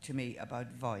talking to me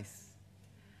about voice.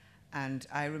 And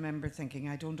I remember thinking,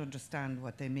 I don't understand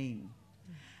what they mean.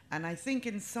 And I think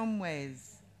in some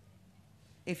ways,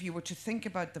 if you were to think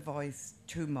about the voice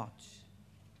too much,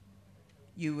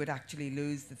 you would actually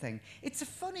lose the thing. It's a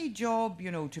funny job,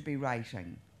 to be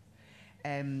writing.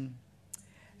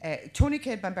 Toni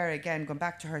Cade Bambara, again, going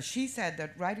back to her, she said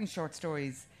that writing short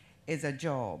stories is a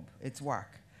job, it's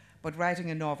work. But writing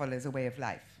a novel is a way of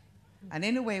life. And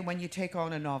in a way, when you take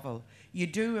on a novel, you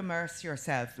do immerse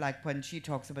yourself, like when she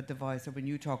talks about the voice or when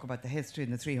you talk about the history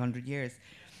in the 300 years.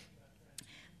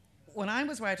 When I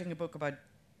was writing a book about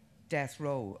death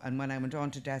row, and when I went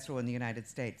on to death row in the United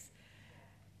States,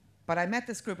 but I met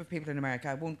this group of people in America.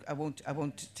 I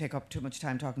won't take up too much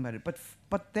time talking about it.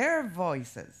 But their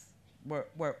voices were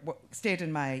stayed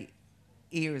in my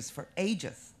ears for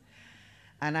ages.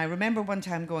 And I remember one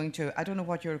time going to, I don't know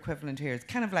what your equivalent here is,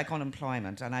 kind of like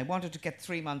unemployment. And I wanted to get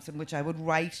 3 months in which I would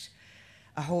write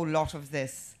a whole lot of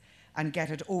this and get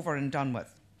it over and done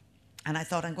with. And I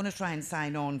thought, I'm going to try and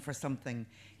sign on for something,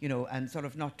 you know, and sort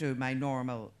of not do my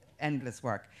normal endless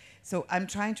work. So I'm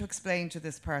trying to explain to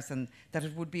this person that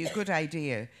it would be a good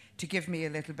idea to give me a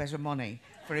little bit of money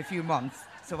for a few months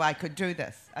so I could do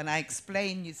this. And I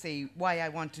explain, you see, why I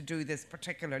want to do this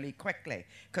particularly quickly,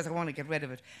 because I want to get rid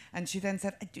of it. And she then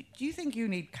said, do you think you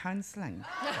need counselling?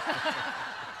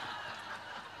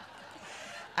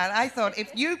 And I thought,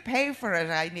 if you pay for it,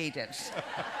 I need it.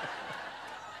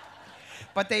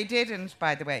 But they didn't,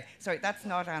 by the way. Sorry, that's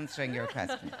not answering your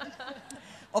question.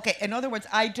 Okay, in other words,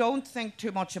 I don't think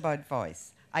too much about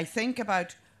voice. I think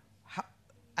about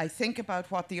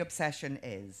what the obsession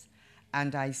is,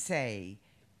 and I say,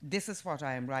 this is what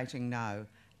I am writing now,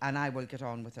 and I will get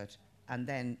on with it, and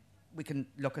then we can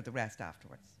look at the rest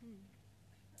afterwards.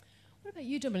 What about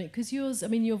you, Dominic? Because yours, I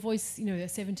mean, your voice, you know, a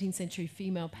 17th century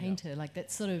female painter, like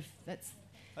that's sort of, that's...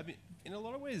 I mean, in a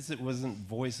lot of ways, it wasn't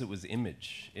voice, it was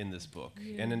image in this book.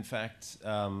 Yeah. And in fact,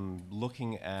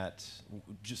 looking at...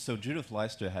 So Judith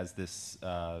Leister has this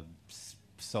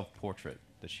self-portrait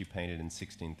that she painted in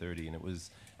 1630, and it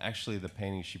was actually the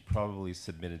painting she probably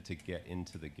submitted to get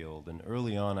into the Guild. And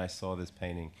early on, I saw this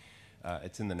painting.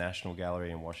 It's in the National Gallery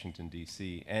in Washington,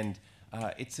 D.C., and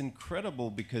it's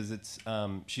incredible because it's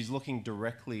she's looking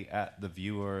directly at the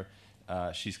viewer.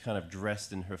 She's kind of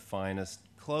dressed in her finest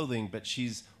clothing, but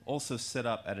she's also set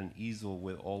up at an easel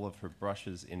with all of her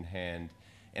brushes in hand.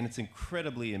 And it's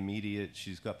incredibly immediate.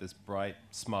 She's got this bright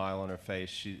smile on her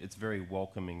face. It's very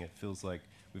welcoming. It feels like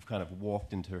we've kind of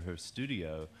walked into her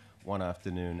studio one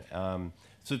afternoon.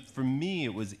 So for me,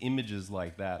 it was images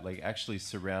like that, like actually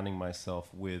surrounding myself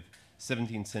with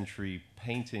 17th century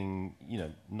painting, you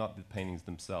know, not the paintings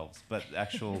themselves, but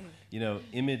actual, you know,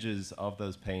 images of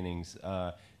those paintings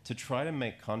to try to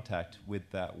make contact with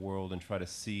that world and try to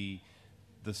see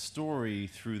the story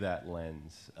through that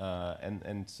lens.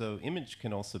 And so image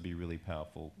can also be really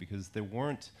powerful because there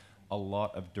weren't a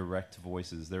lot of direct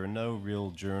voices. There are no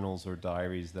real journals or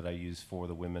diaries that I use for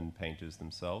the women painters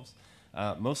themselves.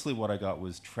 Mostly what I got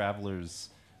was travelers'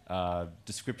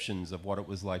 descriptions of what it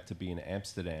was like to be in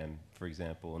Amsterdam, for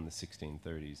example, in the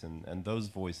 1630s. And those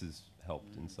voices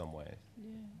helped in some way.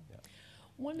 Yeah.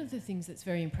 One of the things that's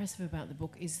very impressive about the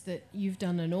book is that you've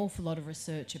done an awful lot of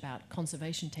research about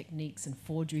conservation techniques and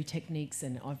forgery techniques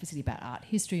and obviously about art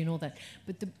history and all that,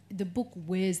 but the book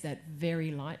wears that very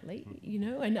lightly, you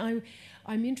know, and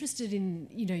I'm interested in,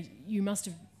 you know, you must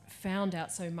have found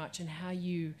out so much and how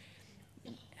you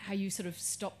sort of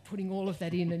stop putting all of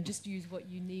that in and just use what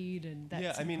you need and that.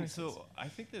 Yeah, I mean, process. so I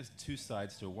think there's two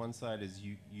sides to it. One side is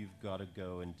you've got to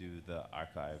go and do the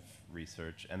archive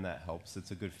research, and that helps.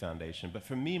 It's a good foundation. But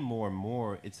for me, more and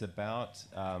more, it's about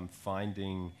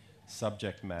finding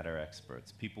subject matter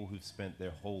experts, people who've spent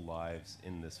their whole lives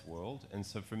in this world. And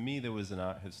so for me, there was an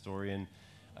art historian,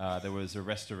 there was a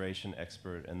restoration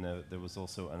expert, and there was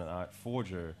also an art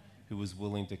forger who was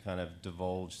willing to kind of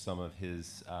divulge some of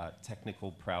his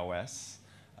technical prowess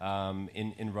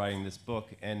in writing this book.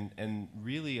 And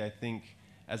really, I think,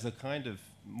 as a kind of,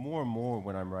 more and more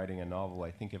when I'm writing a novel,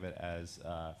 I think of it as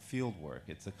field work.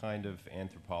 It's a kind of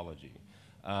anthropology.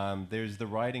 There's the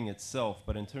writing itself,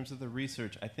 but in terms of the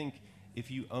research, I think if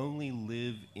you only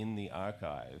live in the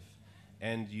archive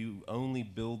and you only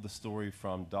build the story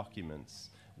from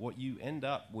documents, what you end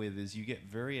up with is you get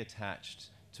very attached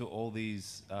to all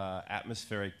these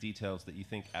atmospheric details that you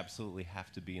think absolutely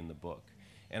have to be in the book.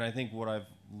 And I think what I've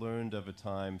learned over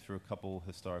time through a couple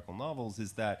historical novels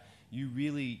is that you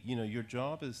really, you know, your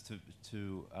job is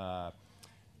to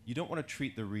you don't want to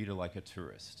treat the reader like a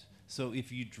tourist. So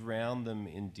if you drown them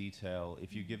in detail,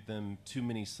 if you give them too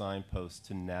many signposts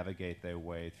to navigate their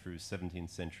way through 17th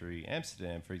century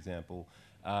Amsterdam, for example,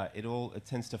 it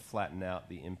tends to flatten out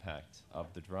the impact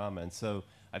of the drama. And so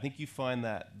I think you find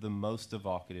that the most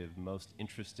evocative, most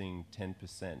interesting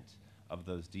 10% of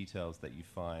those details that you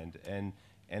find,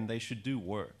 and they should do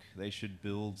work. They should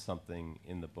build something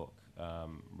in the book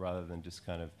rather than just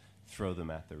kind of throw them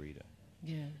at the reader.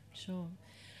 Yeah, sure.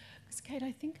 Because Kate,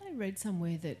 I think I read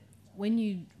somewhere that when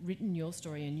you'd written your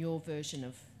story and your version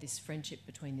of this friendship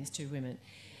between these two women,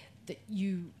 that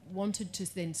you wanted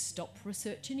to then stop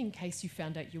researching in case you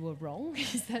found out you were wrong.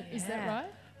 Is that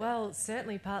right? Well,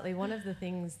 certainly partly. One of the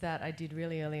things that I did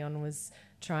really early on was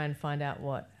try and find out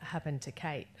what happened to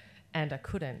Kate, and I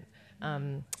couldn't.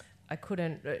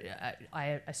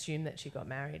 I assumed that she got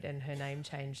married and her name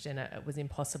changed, and it was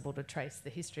impossible to trace the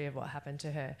history of what happened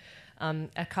to her.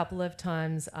 A couple of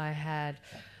times I had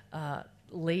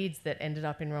leads that ended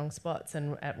up in wrong spots,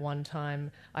 and at one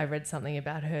time I read something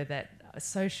about her that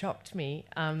so shocked me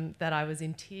that I was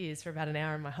in tears for about an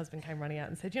hour, and my husband came running out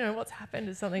and said, what's happened?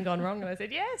 Has something gone wrong? And I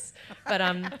said, yes. But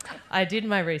I did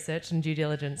my research and due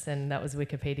diligence, and that was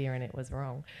Wikipedia, and it was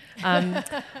wrong.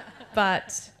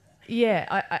 But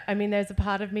yeah, I mean, there's a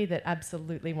part of me that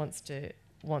absolutely wants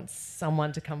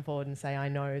someone to come forward and say, I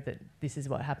know that this is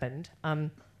what happened.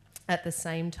 At the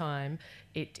same time,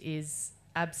 it is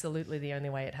absolutely the only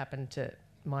way it happened to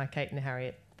my Kate and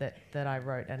Harriet that I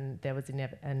wrote, and there was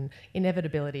an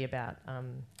inevitability about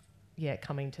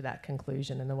coming to that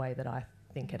conclusion in the way that I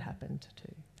think it happened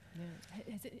too.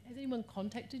 Yeah. Has anyone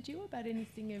contacted you about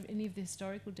any of the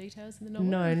historical details in the novel?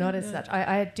 No, not as such.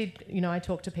 I did, I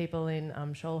talked to people in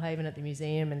Shoalhaven at the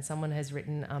museum, and someone has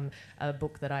written a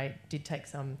book that I did take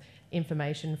some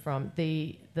information from.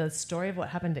 The story of what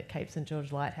happened at Cape St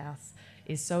George Lighthouse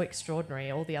is so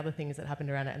extraordinary, all the other things that happened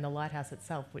around it, and the lighthouse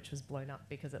itself, which was blown up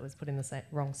because it was put in the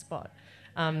wrong spot.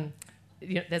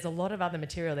 There's a lot of other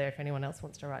material there if anyone else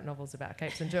wants to write novels about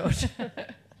Cape St George.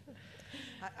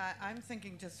 I'm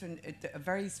thinking just a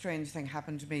very strange thing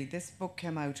happened to me. This book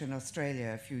came out in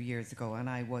Australia a few years ago, and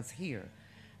I was here.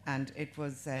 And it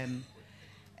was,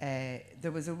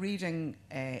 there was a reading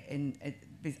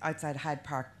outside Hyde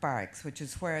Park Barracks, which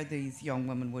is where these young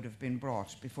women would have been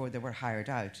brought before they were hired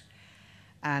out.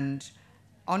 And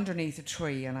underneath a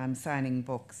tree, and I'm signing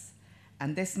books,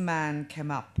 and this man came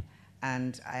up,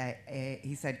 and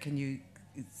he said, can you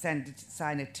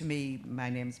sign it to me?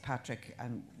 My name's Patrick,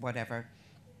 and whatever.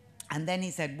 And then he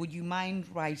said, would you mind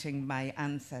writing my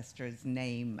ancestor's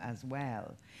name as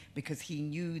well? Because he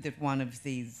knew that one of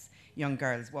these young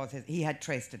girls was his. He had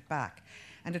traced it back.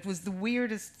 And it was the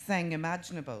weirdest thing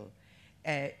imaginable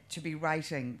to be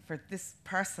writing, for this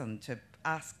person to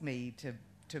ask me to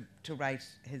write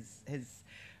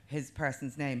his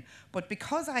person's name. But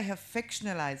because I have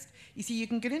fictionalized, you see, you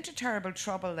can get into terrible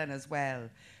trouble then as well,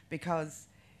 because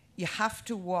you have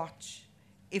to watch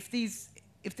if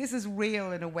this is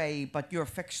real in a way, but you're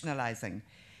fictionalizing.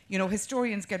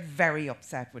 Historians get very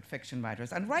upset with fiction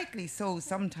writers, and rightly so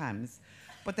sometimes.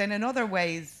 But then in other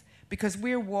ways, because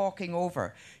we're walking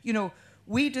over,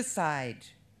 we decide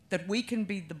that we can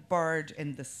be the bird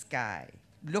in the sky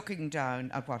looking down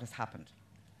at what has happened.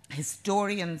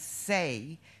 Historians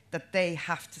say that they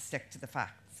have to stick to the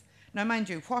facts. Now, mind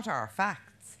you, what are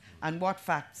facts? And what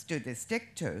facts do they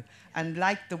stick to? And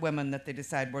like the women that they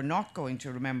decide we're not going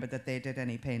to remember that they did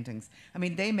any paintings. I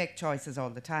mean, they make choices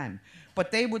all the time. But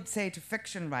they would say to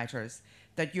fiction writers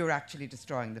that you're actually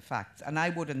destroying the facts. And I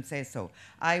wouldn't say so.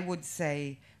 I would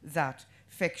say that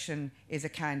fiction is a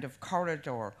kind of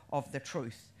corridor of the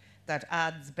truth that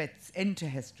adds bits into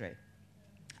history.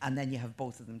 And then you have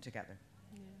both of them together.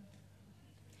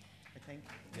 I think.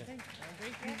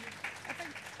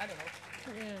 I don't know.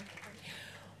 Yeah.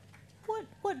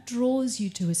 What draws you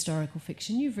to historical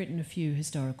fiction? You've written a few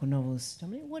historical novels,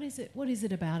 Dominic. What is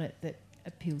it about it that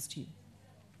appeals to you?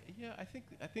 Yeah, I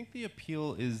think the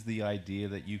appeal is the idea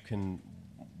that you can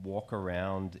walk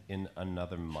around in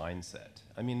another mindset.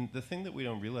 I mean, the thing that we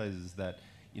don't realize is that,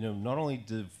 not only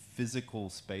do physical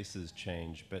spaces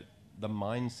change, but the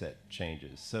mindset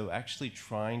changes. So actually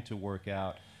trying to work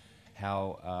out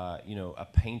how a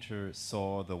painter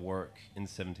saw the work in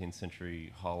 17th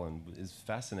century Holland is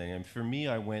fascinating. And for me,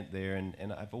 I went there,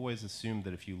 and I've always assumed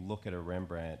that if you look at a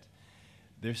Rembrandt,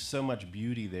 there's so much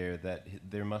beauty there that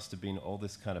there must have been all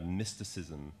this kind of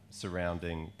mysticism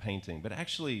surrounding painting. But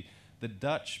actually, the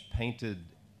Dutch painted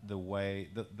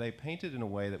they painted in a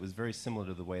way that was very similar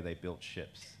to the way they built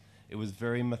ships. It was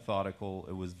very methodical.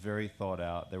 It was very thought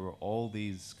out. There were all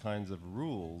these kinds of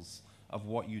rules of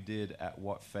what you did at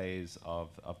what phase of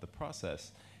the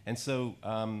process. And so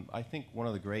I think one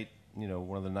of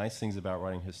the nice things about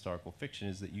writing historical fiction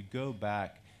is that you go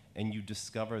back and you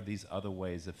discover these other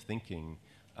ways of thinking.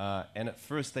 And at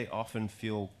first they often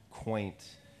feel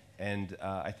quaint, and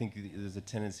I think there's a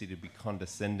tendency to be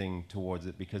condescending towards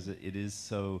it because it is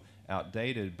so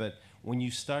outdated. But when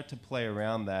you start to play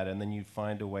around that, and then you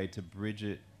find a way to bridge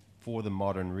it for the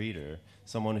modern reader,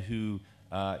 someone who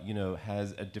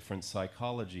has a different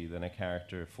psychology than a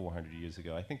character 400 years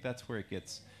ago. I think that's where it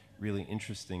gets really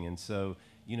interesting. And so,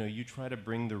 you know, you try to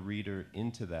bring the reader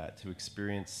into that to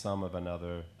experience some of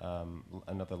another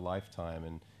lifetime.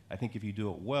 And I think if you do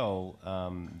it well,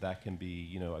 that can be,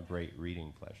 you know, a great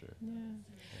reading pleasure. Yeah.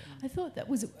 I thought that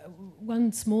was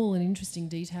one small and interesting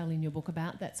detail in your book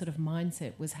about that sort of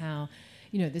mindset was how,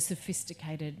 you know, the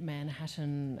sophisticated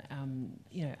Manhattan,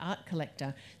 art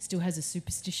collector still has a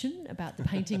superstition about the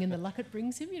painting and the luck it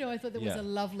brings him. You know, I thought that was a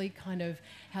lovely kind of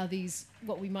how these,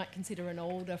 what we might consider an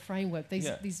older framework,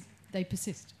 these they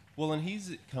persist. Well, and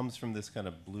comes from this kind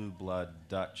of blue blood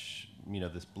Dutch, you know,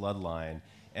 this bloodline.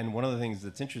 And one of the things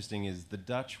that's interesting is the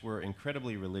Dutch were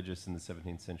incredibly religious in the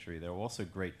 17th century. They were also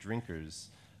great drinkers.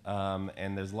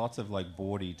 And there's lots of like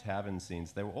bawdy tavern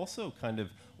scenes. They were also kind of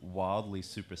wildly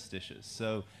superstitious.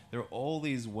 So there are all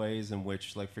these ways in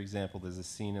which, like, for example, there's a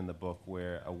scene in the book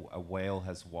where a whale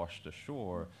has washed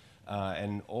ashore,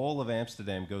 and all of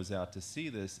Amsterdam goes out to see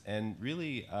this. And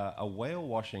really, a whale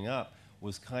washing up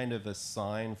was kind of a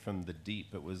sign from the deep.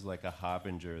 It was like a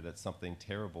harbinger that something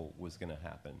terrible was going to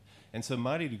happen. And so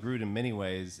Marty de Groot, in many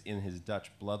ways, in his Dutch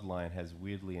bloodline, has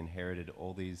weirdly inherited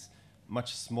all these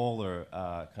much smaller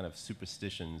kind of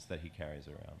superstitions that he carries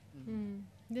around. Mm.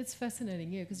 That's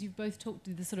fascinating, yeah, because you've both talked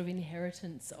to the sort of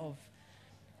inheritance of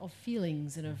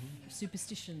feelings and of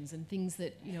superstitions and things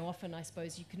that, you know, often I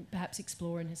suppose you can perhaps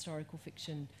explore in historical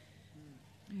fiction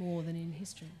more than in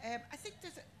history. I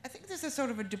think there's a sort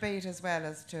of a debate as well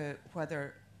as to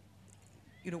whether,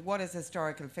 you know, what is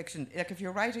historical fiction. Like, if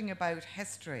you're writing about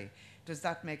history, does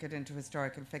that make it into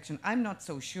historical fiction? I'm not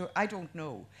so sure. I don't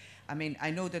know. I mean,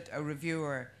 I know that a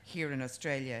reviewer here in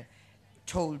Australia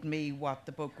told me what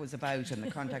the book was about in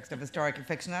the context of historical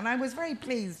fiction, and I was very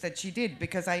pleased that she did,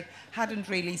 because I hadn't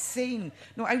really seen...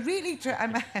 No, I really...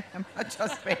 I'm not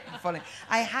just being funny.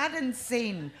 I hadn't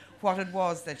seen what it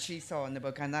was that she saw in the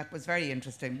book, and that was very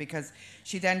interesting, because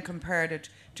she then compared it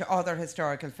to other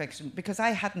historical fiction, because I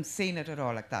hadn't seen it at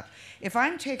all like that. If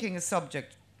I'm taking a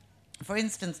subject, for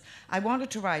instance, I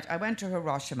went to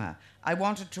Hiroshima. I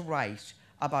wanted to write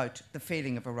about the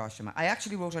feeling of Hiroshima. I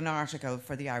actually wrote an article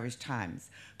for the Irish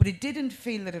Times, but it didn't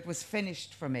feel that it was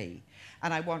finished for me,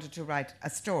 and I wanted to write a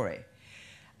story.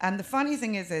 And the funny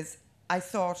thing is I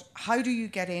thought, how do you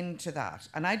get into that?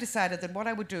 And I decided that what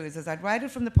I would do is I'd write it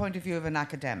from the point of view of an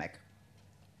academic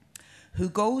who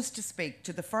goes to speak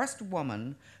to the first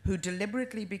woman who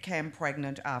deliberately became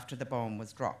pregnant after the bomb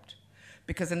was dropped.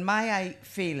 Because in my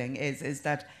feeling is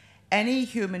that any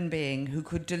human being who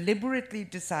could deliberately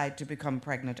decide to become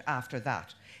pregnant after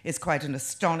that is quite an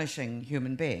astonishing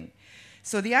human being.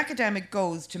 So the academic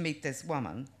goes to meet this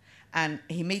woman, and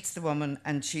he meets the woman,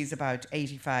 and she's about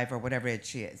 85 or whatever age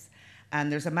she is.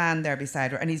 And there's a man there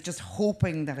beside her, and he's just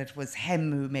hoping that it was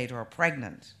him who made her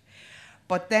pregnant.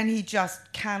 But then he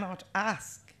just cannot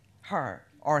ask her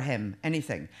or him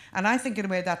anything. And I think in a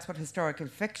way that's what historical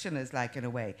fiction is like, in a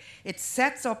way. It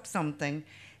sets up something,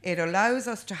 it allows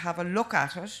us to have a look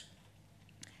at it,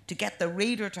 to get the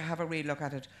reader to have a real look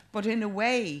at it, but in a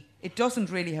way it doesn't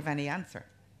really have any answer.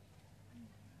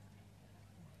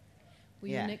 Will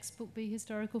your next book be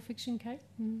historical fiction, Kate?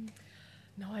 Mm.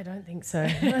 No, I don't think so.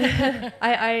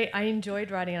 I enjoyed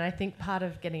writing, and I think part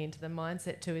of getting into the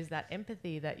mindset too is that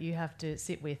empathy that you have to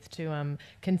sit with to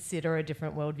consider a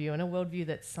different worldview, and a worldview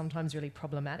that's sometimes really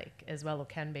problematic as well, or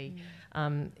can be,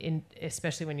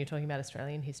 especially when you're talking about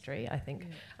Australian history. I think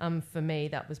for me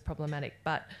that was problematic.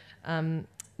 But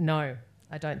no,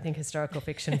 I don't think historical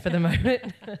fiction for the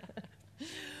moment.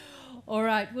 All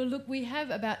right. Well, look, we have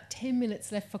about 10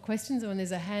 minutes left for questions, and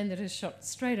there's a hand that has shot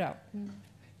straight up.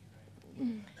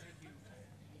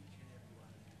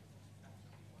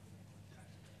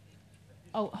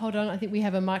 Oh, hold on. I think we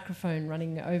have a microphone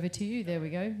running over to you. There we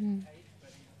go.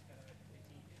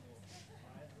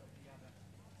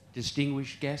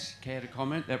 Distinguished guests, care to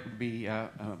comment? That would be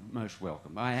most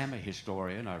welcome. I am a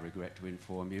historian, I regret to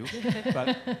inform you,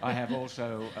 but I have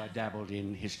also dabbled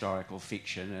in historical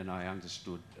fiction, and I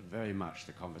understood very much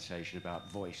the conversation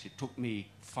about voice. It took me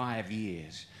 5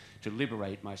 years to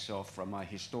liberate myself from my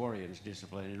historian's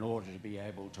discipline in order to be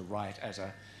able to write as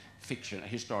a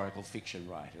historical fiction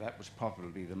writer. That was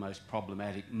probably the most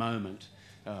problematic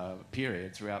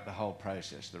period throughout the whole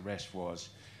process. The rest was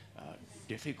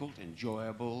difficult,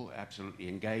 enjoyable, absolutely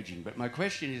engaging. But my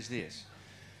question is this.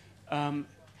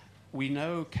 We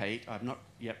know, Kate, I've not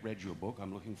yet read your book,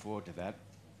 I'm looking forward to that.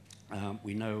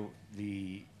 We know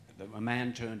a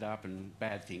man turned up and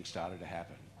bad things started to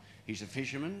happen. He's a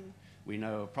fisherman. We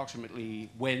know approximately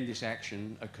when this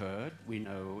action occurred. We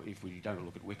know, if we don't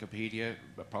look at Wikipedia,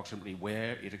 approximately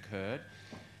where it occurred.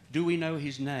 Do we know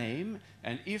his name?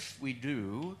 And if we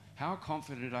do, how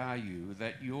confident are you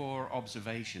that your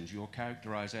observations, your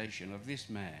characterization of this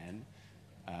man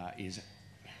is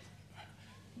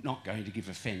not going to give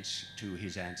offence to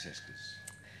his ancestors?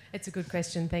 It's a good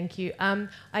question, thank you.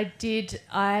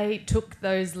 I took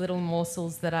those little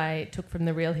morsels that I took from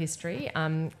the real history,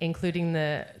 including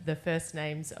the first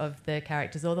names of the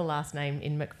characters or the last name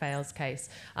in MacPhail's case.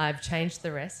 I've changed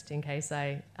the rest in case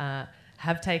I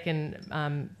have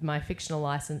taken my fictional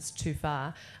license too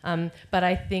far. But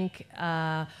I think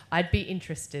I'd be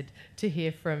interested to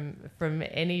hear from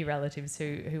any relatives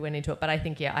who went into it. But I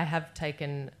think, I have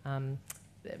taken...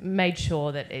 made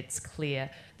sure that it's clear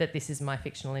that this is my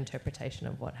fictional interpretation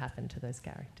of what happened to those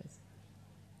characters.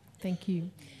 Thank you.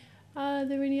 Are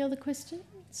there any other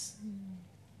questions?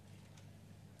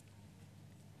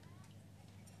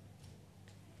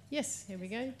 Yes, here we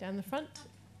go, down the front.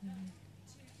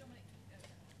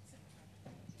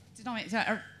 Dominic,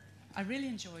 I really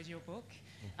enjoyed your book.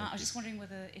 I was just wondering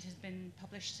whether it has been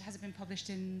published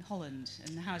in Holland,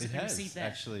 and how has it been received there?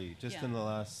 Actually, just in the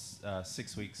last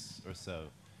 6 weeks or so.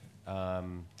 I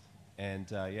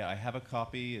have a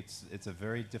copy. It's a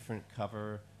very different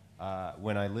cover.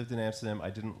 When I lived in Amsterdam,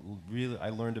 I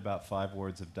learned about 5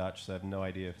 words of Dutch, so I have no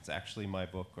idea if it's actually my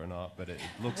book or not, but it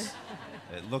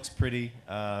looks pretty.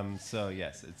 So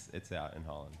yes, it's out in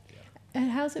Holland. Yeah.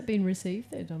 And how's it been received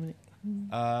there, Dominic?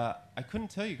 I couldn't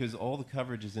tell you because all the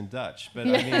coverage is in Dutch, but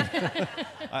I mean,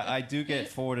 I do get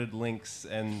forwarded links,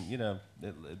 and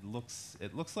it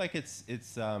looks like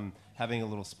it's having a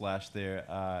little splash there,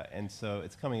 and so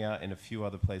it's coming out in a few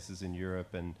other places in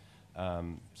Europe, and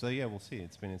we'll see.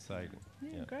 It's been exciting.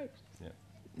 Yeah, great.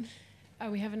 Yeah.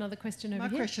 We have another question over My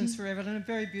here. My question's for Evelyn. A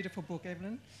very beautiful book,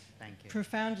 Evelyn. Thank you.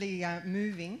 Profoundly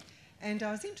moving. And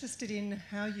I was interested in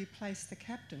how you placed the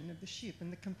captain of the ship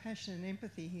and the compassion and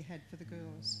empathy he had for the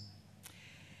girls.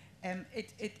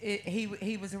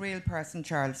 He was a real person,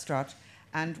 Charles Strutt.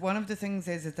 And one of the things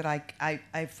is that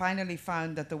I finally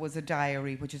found that there was a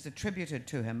diary which is attributed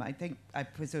to him.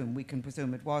 We can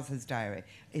presume it was his diary,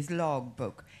 his log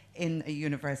book in a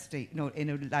university,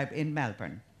 in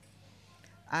Melbourne.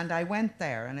 And I went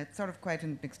there, and it's sort of quite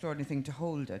an extraordinary thing to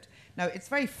hold it. Now, it's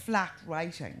very flat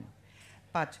writing,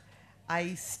 but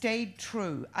I stayed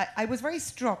true. I was very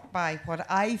struck by what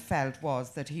I felt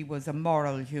was that he was a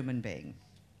moral human being.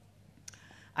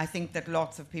 I think that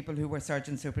lots of people who were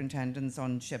surgeon superintendents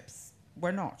on ships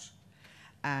were not.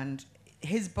 And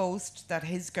his boast that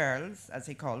his girls, as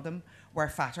he called them, were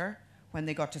fatter when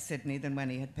they got to Sydney than when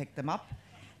he had picked them up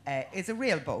is a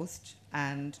real boast,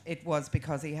 and it was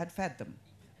because he had fed them.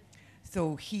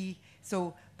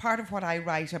 So part of what I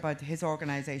write about his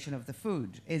organisation of the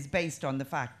food is based on the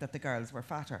fact that the girls were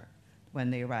fatter when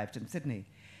they arrived in Sydney.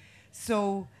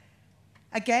 So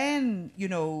again,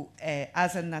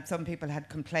 as in that some people had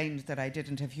complained that I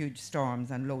didn't have huge storms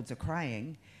and loads of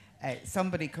crying,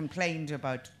 somebody complained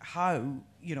about how,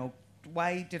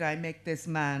 why did I make this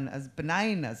man as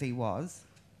benign as he was?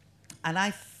 And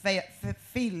I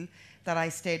feel that I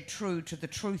stayed true to the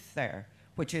truth there,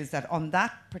 which is that on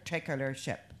that particular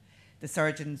ship, the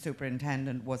surgeon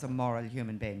superintendent was a moral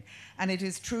human being. And it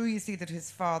is true, you see, that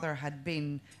his father had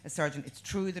been a surgeon. It's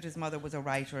true that his mother was a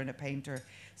writer and a painter.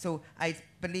 So I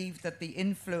believe that the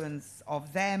influence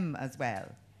of them as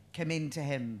well came into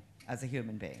him as a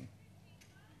human being.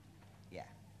 Yeah.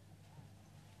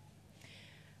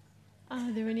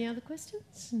 Are there any other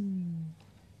questions?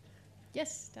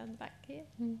 Yes, down the back here.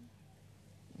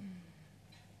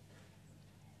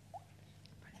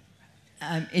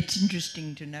 It's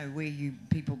interesting to know where you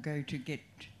people go to get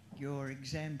your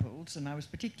examples, and I was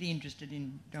particularly interested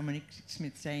in Dominic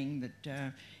Smith saying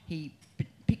that he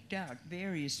picked out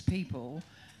various people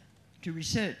to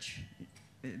research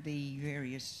the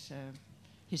various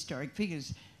historic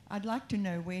figures. I'd like to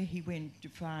know where he went to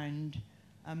find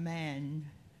a man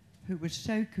who was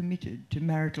so committed to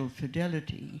marital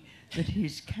fidelity that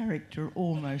his character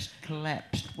almost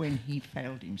collapsed when he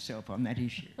failed himself on that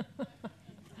issue.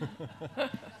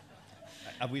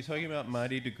 Are we talking about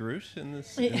Marty de Groot in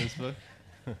this book?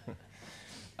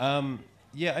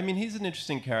 Yeah, I mean, he's an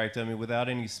interesting character. I mean, without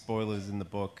any spoilers in the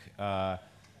book,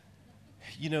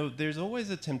 there's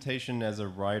always a temptation as a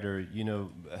writer.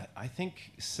 I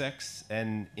think sex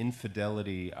and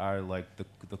infidelity are like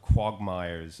the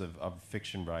quagmires of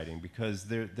fiction writing because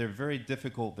they're very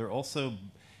difficult. They're also,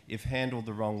 if handled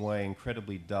the wrong way,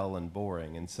 incredibly dull and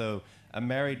boring. And so a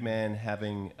married man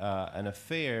having an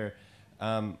affair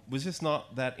was just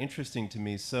not that interesting to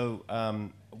me. So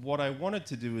what I wanted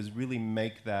to do is really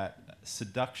make that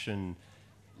seduction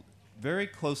very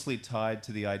closely tied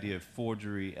to the idea of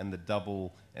forgery and the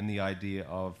double and the idea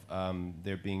of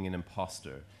there being an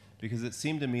imposter. Because it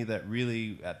seemed to me that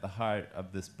really at the heart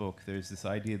of this book, there's this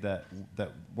idea that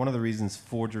one of the reasons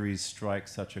forgeries strike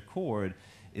such a chord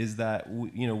is that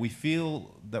we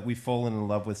feel that we've fallen in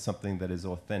love with something that is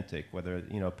authentic, whether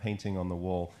a painting on the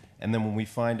wall, and then when we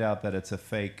find out that it's a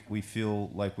fake, we feel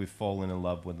like we've fallen in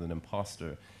love with an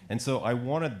imposter. And so I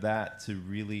wanted that to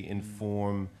really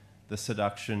inform the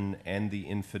seduction and the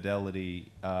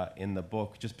infidelity in the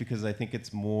book, just because I think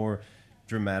it's more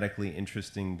dramatically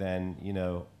interesting than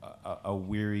a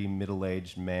weary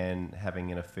middle-aged man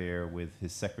having an affair with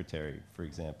his secretary, for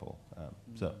example.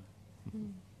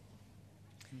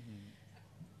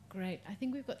 Great. I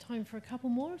think we've got time for a couple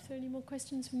more. If there are any more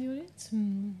questions from the audience?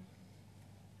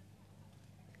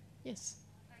 Yes.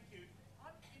 Thank you.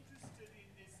 I'm interested in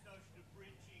this notion of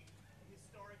bridging the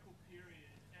historical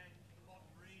period and the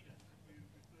modern reader that you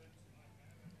referred to,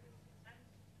 and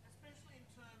especially in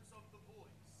terms of the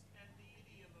voice and the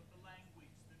idiom of the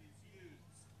language that is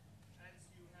used as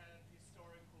you have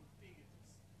historical figures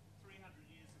 300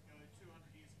 years ago, 200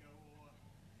 years ago, or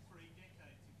 3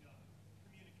 decades ago,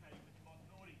 communicating with the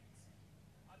modern audience.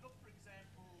 I look, for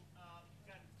example,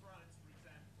 Game of Thrones, for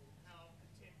example, how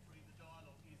contemporary the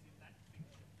dialogue is in that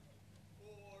fiction.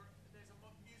 Or there's a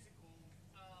musical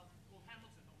called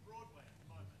Hamilton on Broadway at the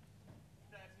moment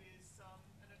that is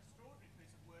an extraordinary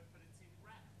piece of work, but it's in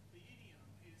rap. The idiom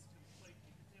is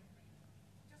completely contemporary.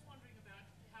 Just wondering about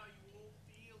how you all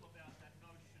feel about that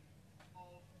notion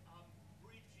of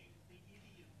bridging the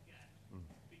idiom gap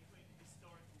between the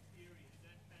historical period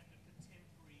and the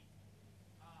contemporary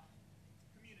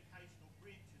communicational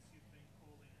bridge, as you've been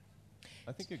calling it.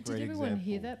 I think a Did great everyone example.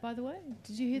 hear that, by the way?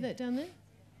 Did you hear that down there?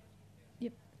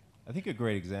 Yep. I think a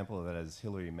great example of that is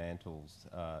Hilary Mantel's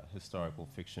historical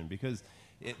fiction, because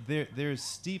they're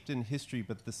steeped in history,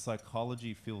 but the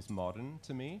psychology feels modern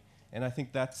to me. And I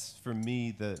think that's, for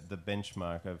me, the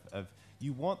benchmark of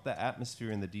you want the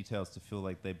atmosphere and the details to feel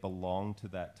like they belong to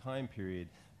that time period,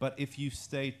 but if you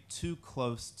stay too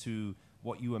close to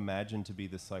what you imagine to be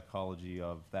the psychology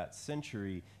of that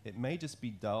century, it may just be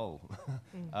dull.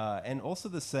 And also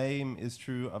the same is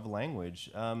true of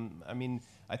language. I mean,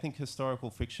 I think historical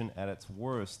fiction at its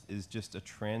worst is just a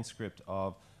transcript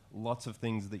of lots of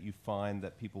things that you find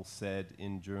that people said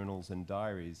in journals and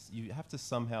diaries. You have to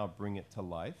somehow bring it to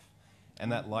life.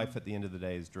 And that life at the end of the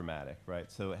day is dramatic, right?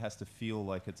 So it has to feel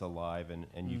like it's alive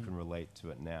and you can relate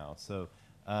to it now. So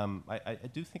I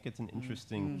do think it's an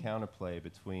interesting counterplay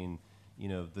between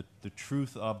the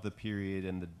truth of the period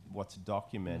and what's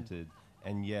documented,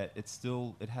 and yet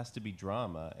it has to be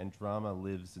drama, and drama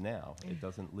lives now. It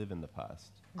doesn't live in the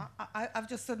past. I've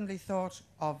just suddenly thought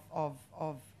of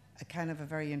a kind of a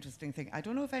very interesting thing. I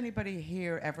don't know if anybody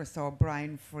here ever saw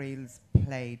Brian Friel's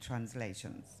play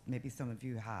translations. Maybe some of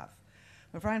you have.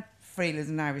 But Brian Friel is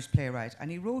an Irish playwright,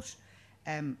 and he wrote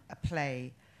a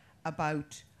play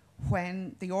about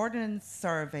when the Ordnance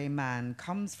Survey man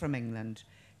comes from England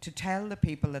to tell the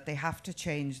people that they have to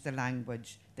change the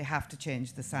language, they have to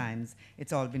change the signs.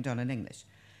 It's all been done in English.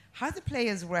 How the play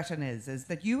is written is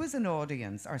that you as an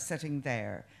audience are sitting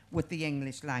there with the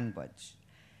English language,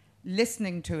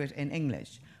 listening to it in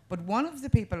English, but one of the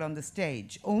people on the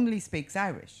stage only speaks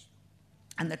Irish,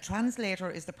 and the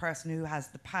translator is the person who has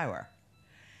the power.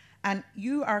 And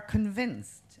you are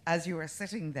convinced, as you are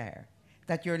sitting there,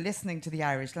 that you're listening to the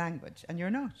Irish language, and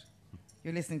you're not.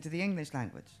 You're listening to the English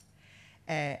language.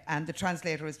 And the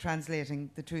translator is translating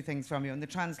the two things from you, and the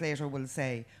translator will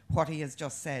say what he has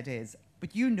just said is,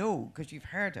 but you know, because you've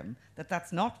heard him, that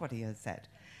that's not what he has said.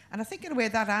 And I think in a way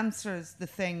that answers the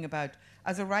thing about,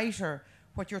 as a writer,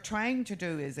 what you're trying to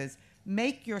do is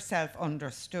make yourself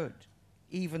understood,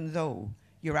 even though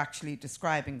you're actually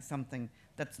describing something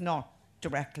that's not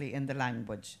directly in the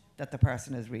language that the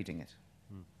person is reading it.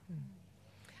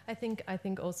 I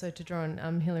think also, to draw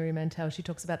on Hilary Mantel, she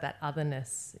talks about that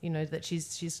otherness, that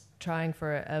she's trying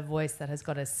for a voice that has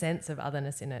got a sense of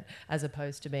otherness in it, as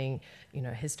opposed to being,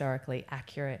 historically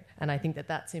accurate. And I think that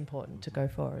that's important to go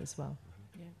for as well.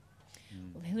 Yeah.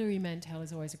 Well, Hilary Mantel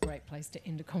is always a great place to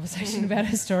end a conversation about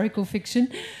historical fiction.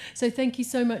 So thank you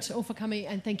so much all for coming,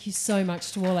 and thank you so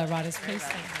much to all our writers. Please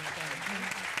thank them again.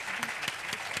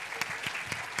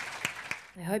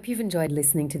 I hope you've enjoyed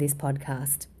listening to this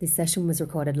podcast. This session was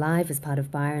recorded live as part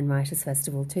of Byron Writers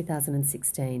Festival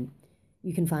 2016.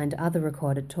 You can find other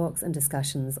recorded talks and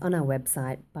discussions on our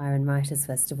website,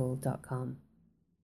 byronwritersfestival.com.